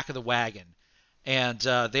of the back of the wagon. And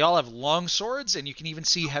they all have long swords, and you can even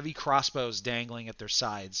see heavy crossbows dangling at their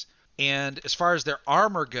sides. And as far as their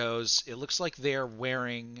armor goes, it looks like they're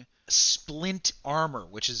wearing splint armor,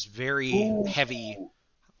 which is very heavy,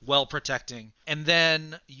 well-protecting. And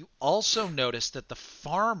then you also notice that the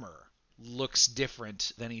farmer looks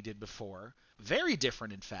different than he did before. Very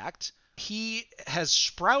different, in fact. He has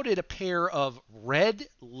sprouted a pair of red,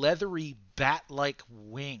 leathery, bat-like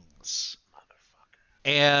wings.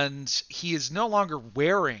 And he is no longer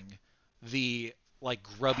wearing the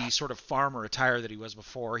grubby sort of farmer attire that he was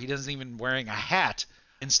before. He isn't even wearing a hat.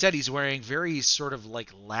 Instead, he's wearing very sort of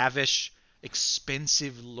lavish,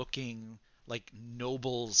 expensive-looking,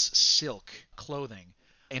 noble's silk clothing.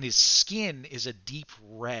 And his skin is a deep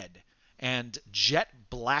red. And jet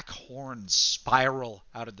black horns spiral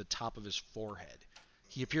out of the top of his forehead.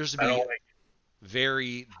 He appears to be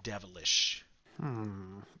very devilish.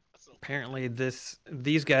 Apparently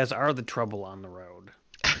these guys are the trouble on the road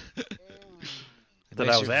that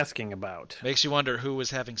I was asking about. Makes you wonder who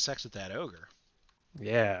was having sex with that ogre.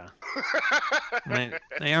 Yeah.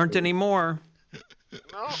 They aren't anymore.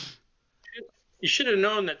 No. You should have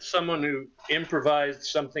known that someone who improvised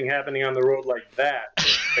something happening on the road like that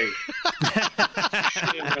was fake.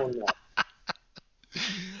 Should have known that.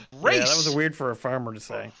 Race! Yeah, that was weird for a farmer to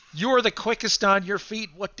say. You're the quickest on your feet.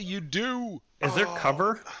 What do you do? Is there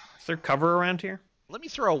cover? Is there cover around here? Let me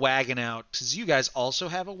throw a wagon out, because you guys also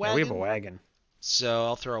have a wagon. Yeah, we have a wagon. So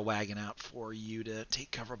I'll throw a wagon out for you to take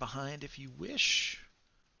cover behind if you wish.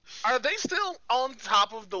 Are they still on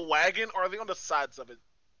top of the wagon, or are they on the sides of it?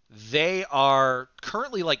 They are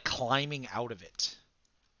currently climbing out of it.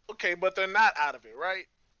 Okay, but they're not out of it, right?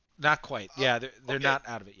 Not quite. Yeah, they're okay. not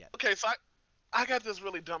out of it yet. Okay, so I got this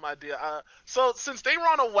really dumb idea. So since they were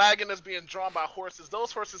on a wagon that's being drawn by horses,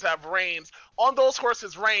 those horses have reins. On those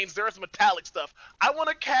horses' reins, there's metallic stuff. I want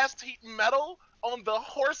to cast heat metal on the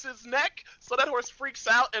horse's neck so that horse freaks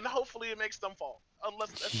out and hopefully it makes them fall.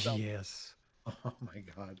 Yes. Oh my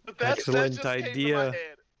god. Excellent idea.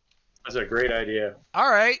 That's a great idea. All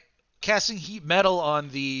right. Casting heat metal on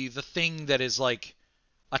the thing that is like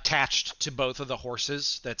attached to both of the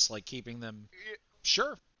horses. That's like keeping them.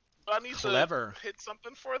 Sure. Do I need Clever. to hit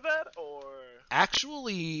something for that, or?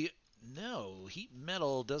 Actually, no. Heat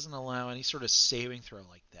metal doesn't allow any sort of saving throw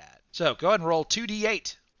like that. So go ahead and roll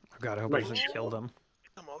 2d8. Oh god, I hope I doesn't kill them.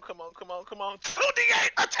 Come on.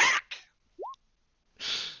 2d8 attack!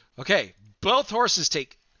 Okay. Both horses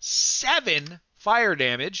take 7 fire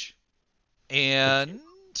damage. And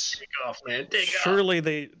Take off, man. Take off. Surely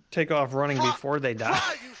they take off running before they die.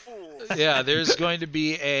 Fly, you fools! yeah, there's going to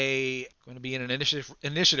be an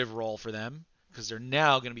initiative roll for them because they're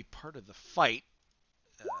now going to be part of the fight.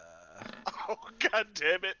 Oh god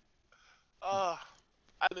damn it! I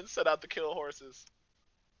didn't set out to kill horses.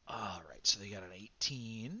 All right, so they got an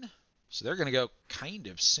 18. So they're going to go kind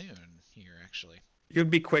of soon here, actually. You'd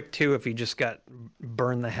be quick too if you just got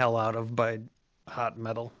burned the hell out of by hot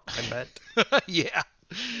metal, I bet. yeah.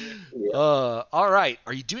 All right.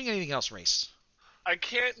 Are you doing anything else, Race? I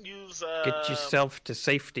can't use. Get yourself to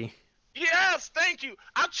safety. Yes, thank you.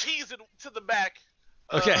 I'll cheese it to the back.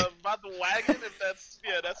 Okay. By the wagon, if that's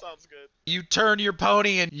that sounds good. You turn your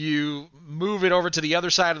pony and you move it over to the other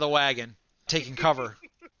side of the wagon, taking cover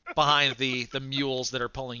behind the mules that are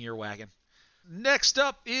pulling your wagon. Next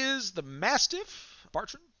up is the Mastiff,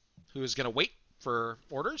 Bartram, who is going to wait for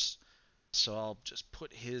orders. So I'll just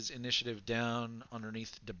put his initiative down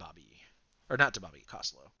underneath Dababi. Or not Dababi,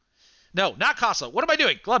 Koslow. No, not Koslow. What am I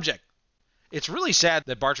doing? Glumjack. It's really sad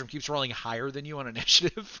that Bartram keeps rolling higher than you on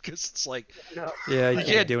initiative, because it's like... Yeah, you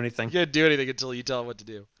can't do anything. You can't do anything until you tell him what to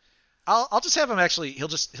do. I'll just have him actually...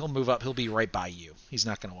 He'll move up. He'll be right by you. He's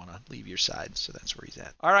not going to want to leave your side, so that's where he's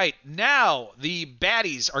at. All right, now the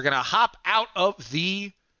baddies are going to hop out of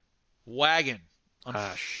the wagon.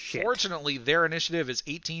 Shit. Unfortunately, their initiative is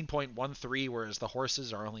 18.13, whereas the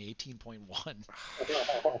horses are only 18.1.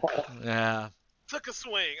 Yeah. I took a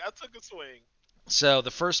swing. So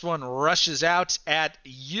the first one rushes out at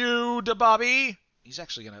you, Dababi. He's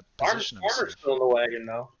actually going to position himself. Farmer's still in the wagon,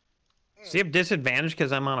 though. Does he have disadvantage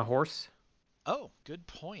because I'm on a horse? Oh, good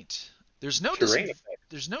point. There's no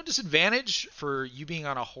disadvantage for you being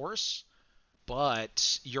on a horse,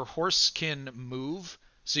 but your horse can move.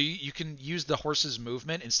 So you can use the horse's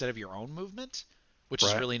movement instead of your own movement, which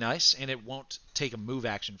is really nice, and it won't take a move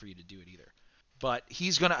action for you to do it either. But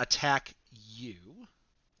he's going to attack you.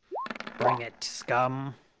 Bring it,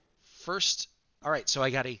 scum. First, all right, so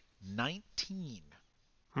I got a 19.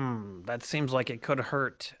 That seems like it could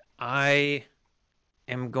hurt. I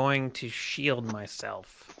am going to shield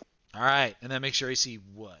myself. All right, and that makes your AC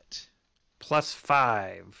what?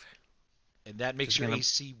 +5. And that makes your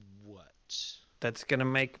AC what? That's going to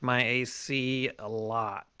make my AC a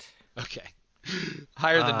lot. Okay.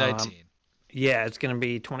 Higher than 19. Yeah, it's going to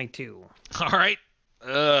be 22. All right.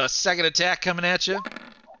 Second attack coming at you.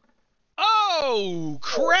 Oh,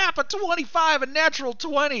 crap. A 25, a natural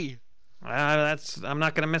 20. I'm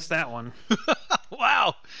not going to miss that one.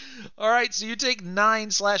 Wow. All right, so you take 9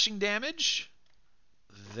 slashing damage.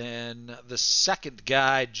 Then the second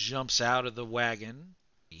guy jumps out of the wagon.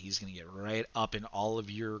 He's going to get right up in all of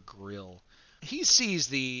your grill. He sees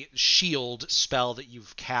the shield spell that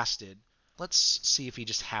you've casted. Let's see if he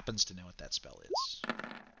just happens to know what that spell is.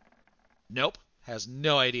 Nope. Has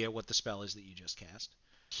no idea what the spell is that you just cast.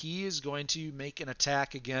 He is going to make an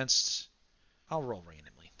attack against... I'll roll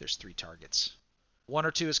randomly. There's 3 targets. 1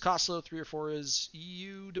 or 2 is Koslow, 3 or 4 is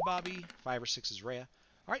you, Dababi, 5 or 6 is Rhea.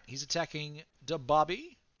 All right, he's attacking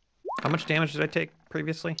Dababi. How much damage did I take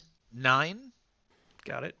previously? 9.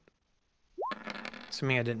 Got it.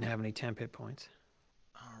 Assuming I didn't have any temp hit points.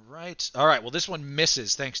 All right. Well, this one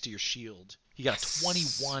misses thanks to your shield. He got a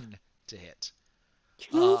 21 to hit.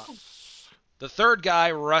 The third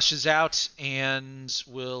guy rushes out and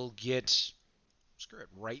will get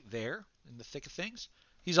right there in the thick of things.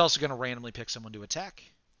 He's also going to randomly pick someone to attack.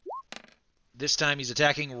 This time he's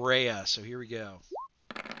attacking Rhea, so here we go.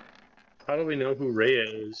 How do we know who Rhea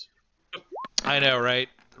is? I know, right?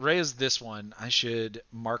 Rhea's this one. I should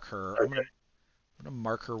mark her. Okay. I'm going to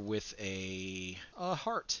mark her with a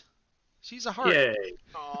heart. She's a heart. Yay.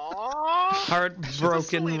 Aww.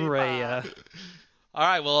 Heartbroken Rhea. All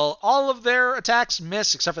right, well, all of their attacks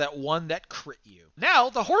miss except for that one that crit you.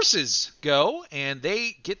 Now the horses go, and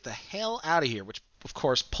they get the hell out of here, which, of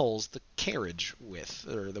course, pulls the carriage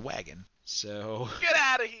or the wagon. So get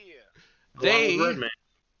out of here. They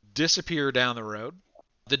disappear down the road.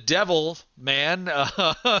 The devil man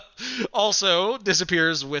also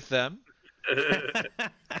disappears with them.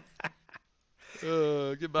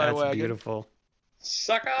 Goodbye, That's wagon. Beautiful.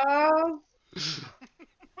 Sucker!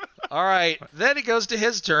 All right, then it goes to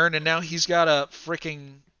his turn, and now he's got to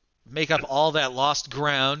freaking make up all that lost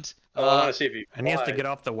ground. I want to see if and he has to get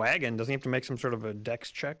off the wagon. Doesn't he have to make some sort of a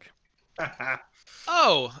dex check?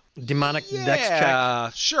 Demonic dex check. Yeah,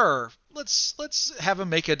 sure. Let's have him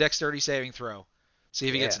make a dexterity saving throw. See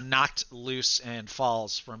if he gets knocked loose and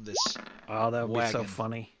falls from this. Oh, that would wagon. be so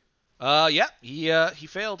funny. Yeah, he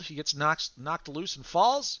failed. He gets knocked loose and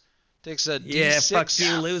falls. Takes a D6. Fuck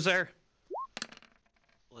you, loser.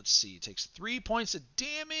 Let's see. Takes 3 points of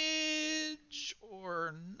damage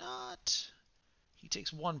or not. He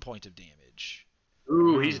takes 1 point of damage.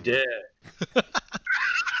 Ooh, he's dead.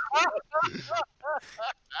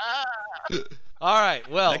 All right.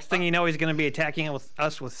 Well, next thing you know, he's going to be attacking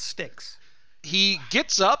us with sticks. He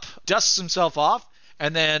gets up, dusts himself off,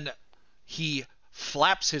 and then he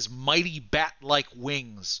flaps his mighty bat-like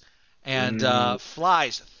wings and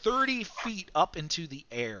flies 30 feet up into the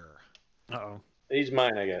air. Uh-oh. He's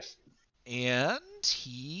mine, I guess. And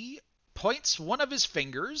he points one of his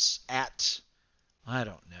fingers at, I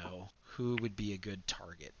don't know, who would be a good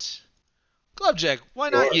target. Glubjag, why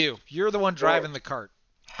not you? You're the one driving the cart.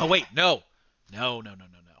 Oh, wait, no. No.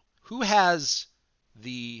 Who has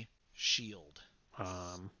the shield?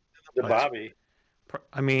 The Bobby.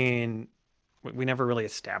 I mean, we never really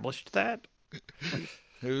established that.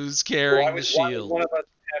 Who's carrying the shield? One of us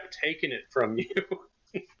have taken it from you.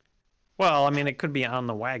 Well, I mean, it could be on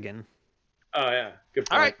the wagon. Oh, yeah. Good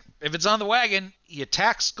point. All right. If it's on the wagon, he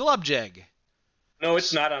attacks Glubjag. No,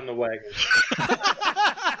 it's not on the wagon.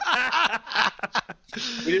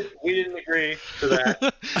 we didn't agree to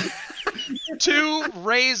that. 2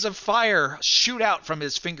 rays of fire shoot out from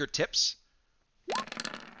his fingertips.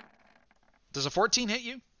 Does a 14 hit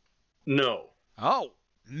you? No. Oh,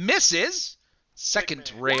 misses.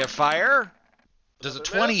 Second ray of fire. Does a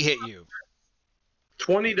 20 hit you?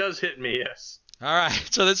 20 does hit me, yes. All right,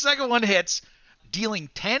 so the second one hits, dealing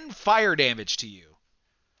 10 fire damage to you.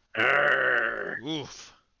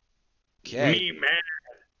 Oof. Okay. Me mad.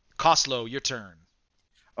 Koslow, your turn.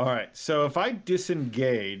 All right. So if I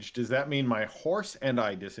disengage, does that mean my horse and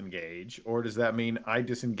I disengage, or does that mean I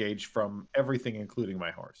disengage from everything, including my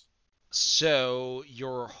horse? So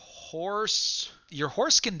your horse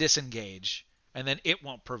can disengage, and then it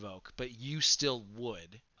won't provoke, but you still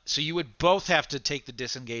would. So you would both have to take the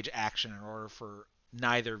disengage action in order for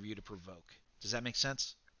neither of you to provoke. Does that make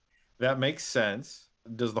sense? That makes sense.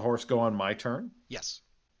 Does the horse go on my turn? Yes.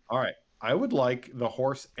 All right. I would like the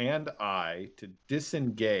horse and I to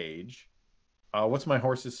disengage. What's my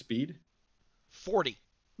horse's speed? 40.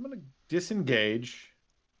 I'm going to disengage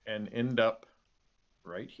and end up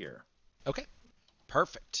right here. Okay.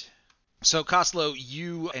 Perfect. So, Koslow,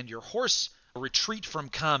 you and your horse retreat from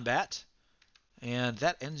combat, and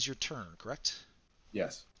that ends your turn, correct?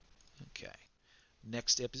 Yes. Okay.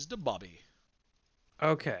 Next up is the Bobby.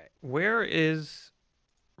 Okay. Where is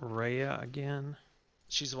Rhea again?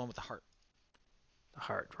 She's the one with the heart. The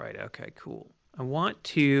heart, right. Okay, cool. I want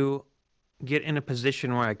to get in a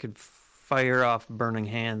position where I could fire off burning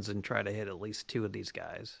hands and try to hit at least 2 of these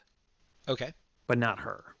guys. Okay. But not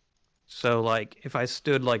her. So, like, if I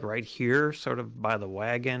stood, like, right here, sort of by the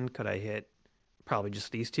wagon, could I hit probably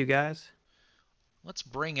just these 2 guys? Let's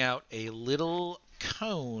bring out a little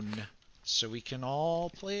cone so we can all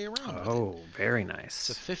play around with it. Oh, very nice.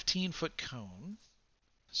 It's a 15-foot cone.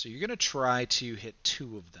 So you're going to try to hit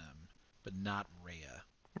 2 of them, but not Rhea.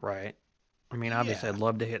 Right. I mean, obviously, I'd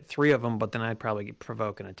love to hit 3 of them, but then I'd probably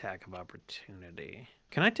provoke an attack of opportunity.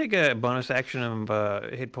 Can I take a bonus action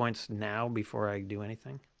of hit points now before I do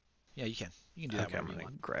anything? Yeah, you can. You can do that. Okay, I'm going to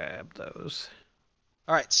grab those.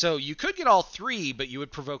 All right, so you could get all 3, but you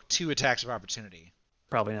would provoke 2 attacks of opportunity.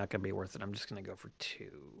 Probably not going to be worth it. I'm just going to go for 2.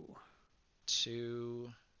 2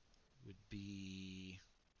 would be...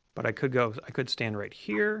 But I could stand right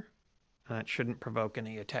here, and that shouldn't provoke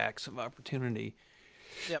any attacks of opportunity.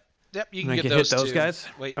 Yep, you And can I get can those hit those 2. guys?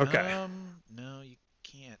 Wait, Okay. No, you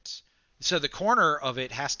can't. So the corner of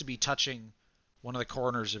it has to be touching one of the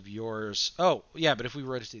corners of yours. Oh, yeah, but if we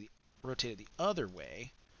rotate it the other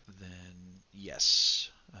way, then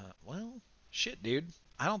yes. Well, shit, dude.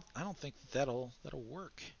 I don't think that'll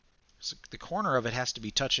work. So the corner of it has to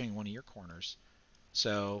be touching one of your corners.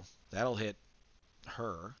 So that'll hit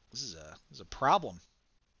her. This is a problem.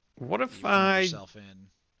 What if You find yourself in.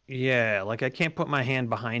 Yeah, like I can't put my hand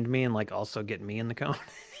behind me and like also get me in the cone.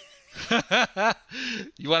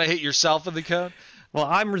 You want to hit yourself in the cone? Well,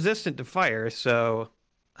 I'm resistant to fire, so.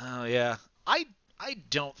 Oh yeah, I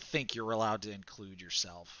don't think you're allowed to include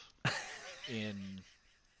yourself in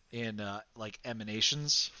like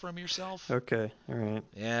emanations from yourself. Okay, all right.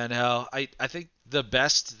 Yeah, no, I think the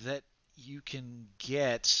best that you can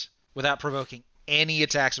get without provoking any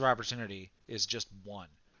attacks of opportunity is just 1.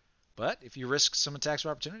 But if you risk some attacks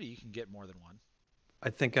of opportunity, you can get more than 1. I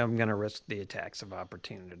think I'm going to risk the attacks of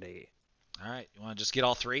opportunity. All right. You want to just get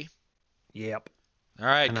all 3? Yep. All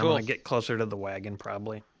right, and cool. I'm going to get closer to the wagon,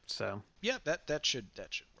 probably. So. Yeah, that should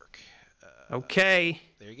work. Okay.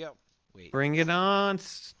 There you go. Wait. Bring it on,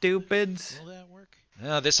 stupids. Will that work?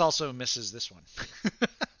 No, this also misses this one.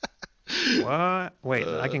 What? Wait,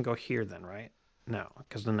 I can go here then, right? No,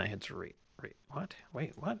 because then that hits what?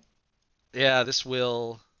 Wait, what? Yeah, this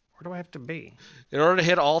will... Where do I have to be? In order to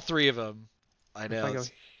hit all 3 of them, I know.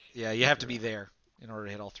 Yeah, you have to be there in order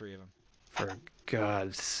to hit all 3 of them. For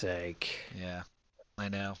God's sake. Yeah, I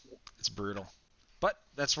know. It's brutal. But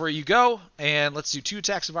that's where you go, and let's do 2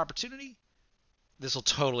 attacks of opportunity. This will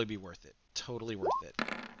totally be worth it. Totally worth it.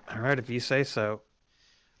 All right, if you say so.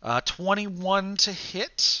 21 to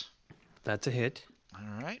hit. That's a hit.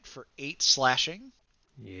 All right, for 8 slashing.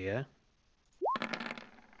 Yeah.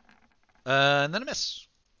 And then a miss.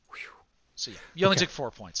 So yeah, you only took 4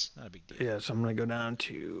 points. Not a big deal. Yeah, so I'm going to go down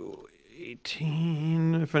to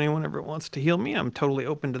 18. If anyone ever wants to heal me, I'm totally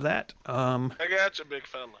open to that. I got you, big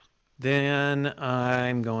fella. Then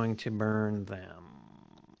I'm going to burn them.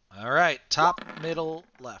 All right, top, middle,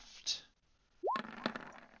 left.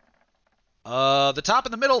 The top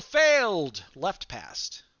and the middle failed. Left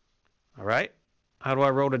passed. All right. How do I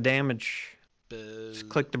roll to damage? Just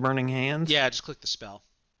click the burning hands? Yeah, just click the spell.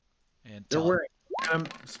 And they're wearing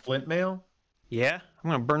splint mail? Yeah, I'm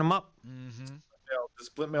going to burn them up. Mm-hmm. Does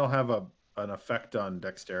splint mail have an effect on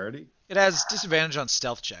dexterity? It has disadvantage on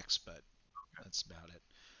stealth checks, but that's about it.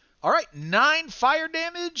 All right, 9 fire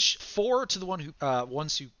damage, 4 to the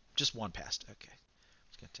ones who just 1 passed. Okay,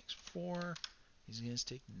 this guy takes 4. These guys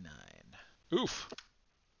take 9. Oof.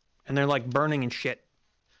 And they're like burning and shit.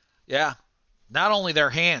 Yeah, not only their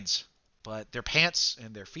hands, but their pants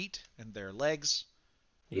and their feet and their legs.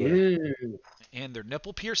 Yeah. And their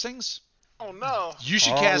nipple piercings. Oh no! You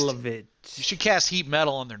should All of it. You should cast heat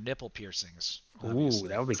metal on their nipple piercings. Obviously. Ooh,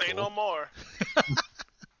 that would be Say cool. no more.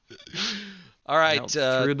 All right.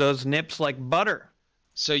 Through those nips like butter.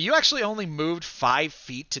 So you actually only moved 5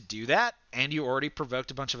 feet to do that, and you already provoked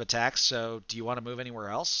a bunch of attacks. So do you want to move anywhere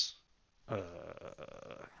else? Oh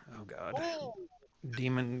god. Oh.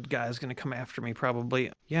 Demon guy's gonna come after me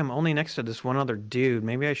probably. Yeah, I'm only next to this one other dude.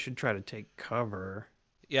 Maybe I should try to take cover.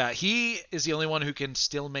 Yeah, he is the only one who can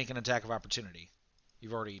still make an attack of opportunity.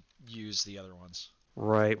 You've already used the other ones.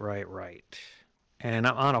 Right. And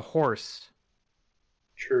I'm on a horse.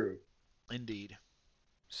 True. Indeed.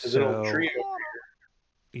 There's an old tree over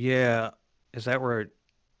here. Yeah. Is that where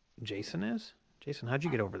Jason is? Jason, how'd you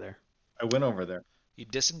get over there? I went over there. You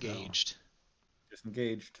disengaged.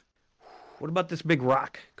 Disengaged. What about this big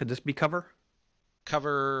rock? Could this be cover?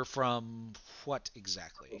 Cover from what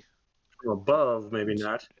exactly? From above, maybe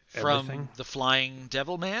not. From the flying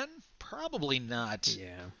devil man? Probably not.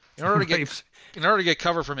 Yeah. In order to get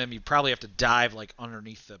cover from him, you probably have to dive like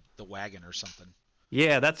underneath the wagon or something.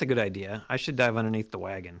 Yeah, that's a good idea. I should dive underneath the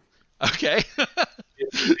wagon. Okay.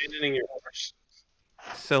 Abandoning your horse.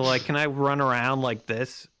 So, like, can I run around like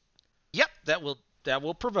this? Yep, that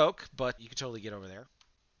will provoke, but you can totally get over there.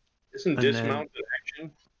 Isn't dismount an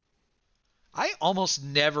action? I almost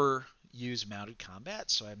never use mounted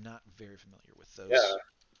combat, so I'm not very familiar with those. Yeah.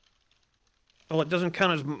 Well, it doesn't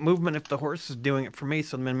count as movement if the horse is doing it for me,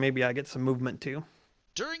 so then maybe I get some movement too.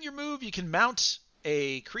 During your move, you can mount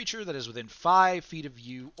a creature that is within 5 feet of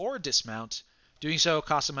you or dismount. Doing so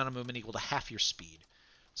costs amount of movement equal to half your speed.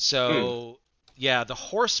 So, yeah, the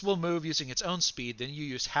horse will move using its own speed, then you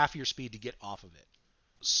use half your speed to get off of it.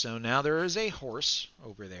 So now there is a horse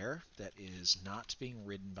over there that is not being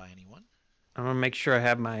ridden by anyone. I'm going to make sure I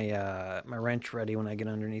have my my wrench ready when I get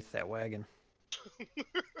underneath that wagon.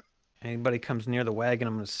 Anybody comes near the wagon,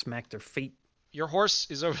 I'm going to smack their feet. Your horse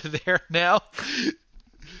is over there now.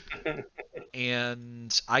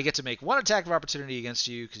 And I get to make 1 attack of opportunity against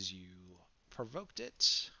you because you provoked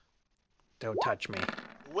it. Don't touch me.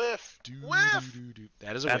 Whiff. Whiff.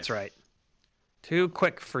 That is a That's whiff. right. Too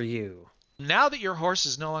quick for you. Now that your horse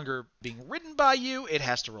is no longer being ridden by you, it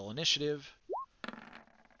has to roll initiative.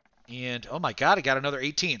 And, oh my god, I got another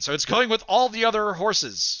 18. So it's going with all the other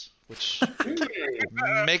horses, which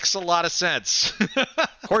makes a lot of sense.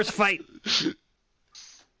 Horse fight.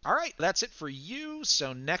 All right, that's it for you.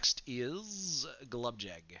 So next is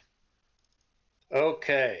Glubjeg.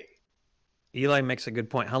 Okay. Eli makes a good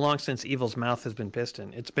point. How long since Evil's mouth has been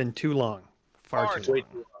piston? It's been too long. Far too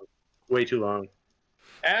long. Way too long.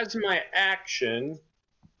 As my action,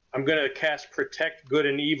 I'm going to cast Protect Good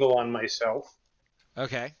and Evil on myself.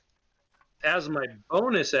 Okay. as my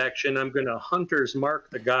bonus action, I'm going to Hunter's Mark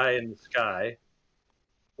the guy in the sky.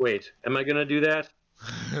 Wait, am I going to do that?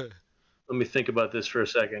 Let me think about this for a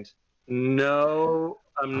second. No,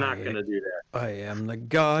 I'm not going to do that. I am the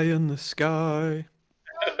guy in the sky.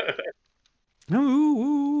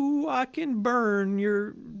 Ooh, I can burn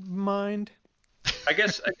your mind. I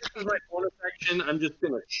guess as my bonus action, I'm just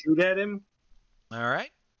going to shoot at him. All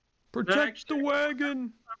right. Protect the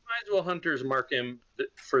wagon. I might as well Hunter's Mark him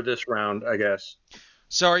for this round, I guess.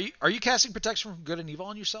 So are you casting protection from good and evil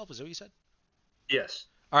on yourself? Is that what you said? Yes.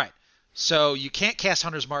 All right. So you can't cast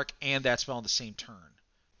Hunter's Mark and that spell on the same turn.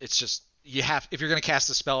 It's just if you're going to cast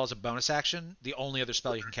the spell as a bonus action, the only other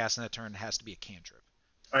spell you can cast in that turn has to be a cantrip.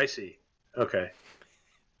 I see. Okay.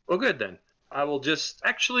 Well, good then. I will just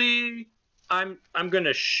I'm going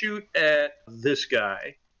to shoot at this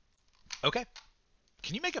guy. Okay.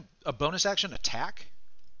 Can you make a bonus action attack?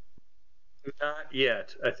 Not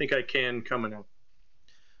yet. I think I can coming up.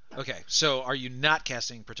 Okay. So are you not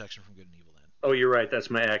casting protection from good and evil then? Oh, you're right. That's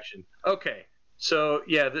my action. Okay. So,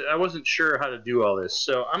 yeah, I wasn't sure how to do all this.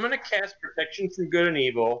 So I'm going to cast protection from good and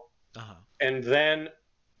evil. Uh-huh. And then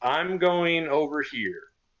I'm going over here.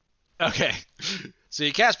 Okay. So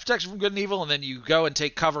you cast protection from good and evil, and then you go and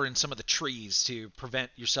take cover in some of the trees to prevent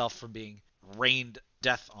yourself from being rained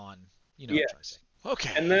death on. You know what I'm trying to say.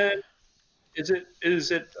 Okay. And then, is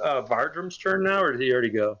it Vardrum's turn now, or did he already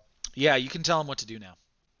go? Yeah, you can tell him what to do now.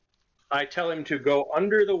 I tell him to go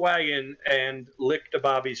under the wagon and lick the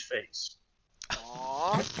Bobby's face.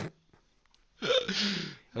 Aww.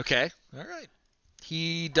 Okay. All right.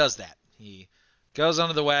 He does that. He goes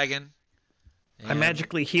under the wagon. I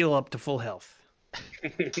magically heal up to full health.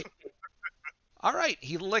 All right.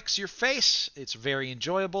 He licks your face. It's very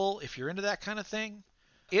enjoyable if you're into that kind of thing.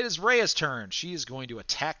 It is Rhea's turn. She is going to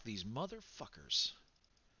attack these motherfuckers.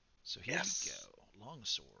 So here we go.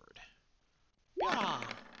 Longsword. Ah.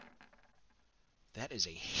 That is a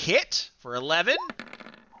hit for 11.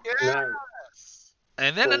 Yes.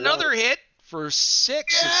 And then another hit for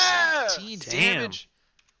 6. Yes. 17 damage.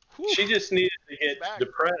 Whew. She just needed to hit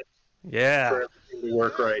depressed. Yeah. For everything to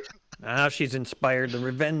work right. Now she's inspired the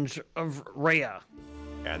revenge of Rhea.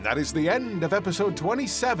 And that is the end of episode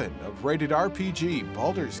 27 of Rated RPG,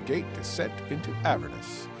 Baldur's Gate Descent into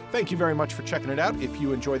Avernus. Thank you very much for checking it out. If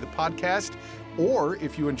you enjoy the podcast, or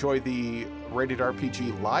if you enjoy the Rated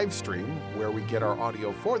RPG live stream, where we get our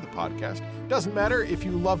audio for the podcast, doesn't matter if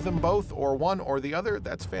you love them both or one or the other,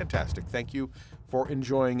 that's fantastic. Thank you for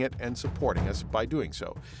enjoying it and supporting us by doing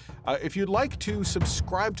so. If you'd like to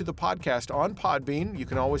subscribe to the podcast on Podbean, you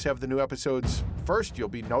can always have the new episodes first. You'll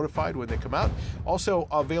be notified when they come out. Also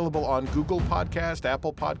available on Google Podcast,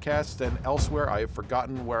 Apple Podcasts, and elsewhere. I have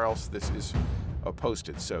forgotten where else this is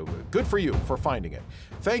posted, so good for you for finding it.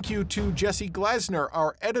 Thank you to Jesse Glasner,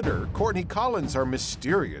 our editor, Courtney Collins, our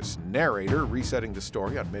mysterious narrator, resetting the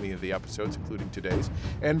story on many of the episodes, including today's,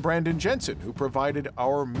 and Brandon Jensen, who provided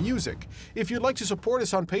our music. If you'd like to support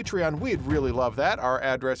us on Patreon, we'd really love that. Our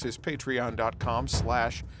address is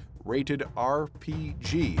patreon.com/Rated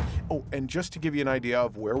RPG. Oh, and just to give you an idea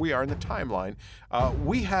of where we are in the timeline,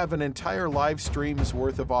 we have an entire live stream's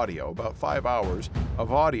worth of audio, about 5 hours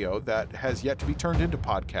of audio that has yet to be turned into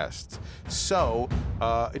podcasts. So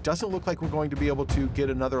it doesn't look like we're going to be able to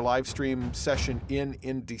get another live stream session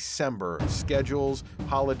in December. Schedules,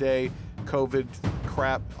 holiday, COVID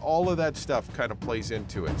crap, all of that stuff kind of plays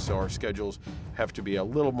into it. So our schedules have to be a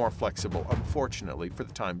little more flexible, unfortunately, for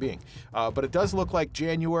the time being. But it does look like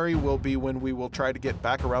January will be when we will try to get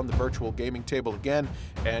back around the virtual gaming table again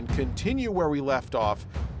and continue where we left off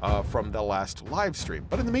from the last live stream.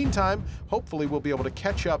 But in the meantime, hopefully we'll be able to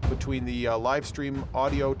catch up between the live stream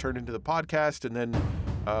audio turned into the podcast, and then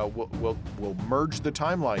we'll merge the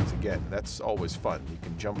timelines again. That's always fun. You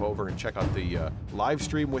can jump over and check out the live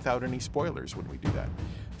stream without any spoilers when we do that.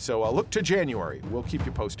 So look to January. We'll keep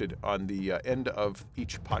you posted on the end of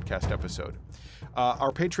each podcast episode.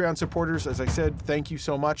 Our Patreon supporters, as I said, thank you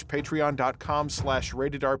so much.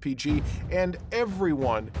 Patreon.com/RatedRPG. And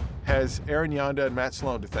everyone has Aaron Yanda and Matt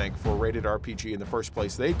Sloan to thank for Rated RPG in the first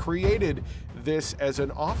place. They created this as an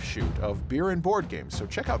offshoot of Beer and Board Games. So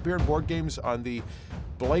check out Beer and Board Games on the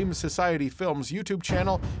Blame Society Films YouTube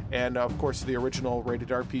channel. And of course, the original Rated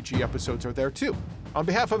RPG episodes are there too. On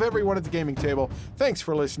behalf of everyone at the gaming table, thanks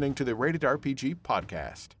for listening to the Rated RPG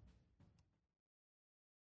podcast.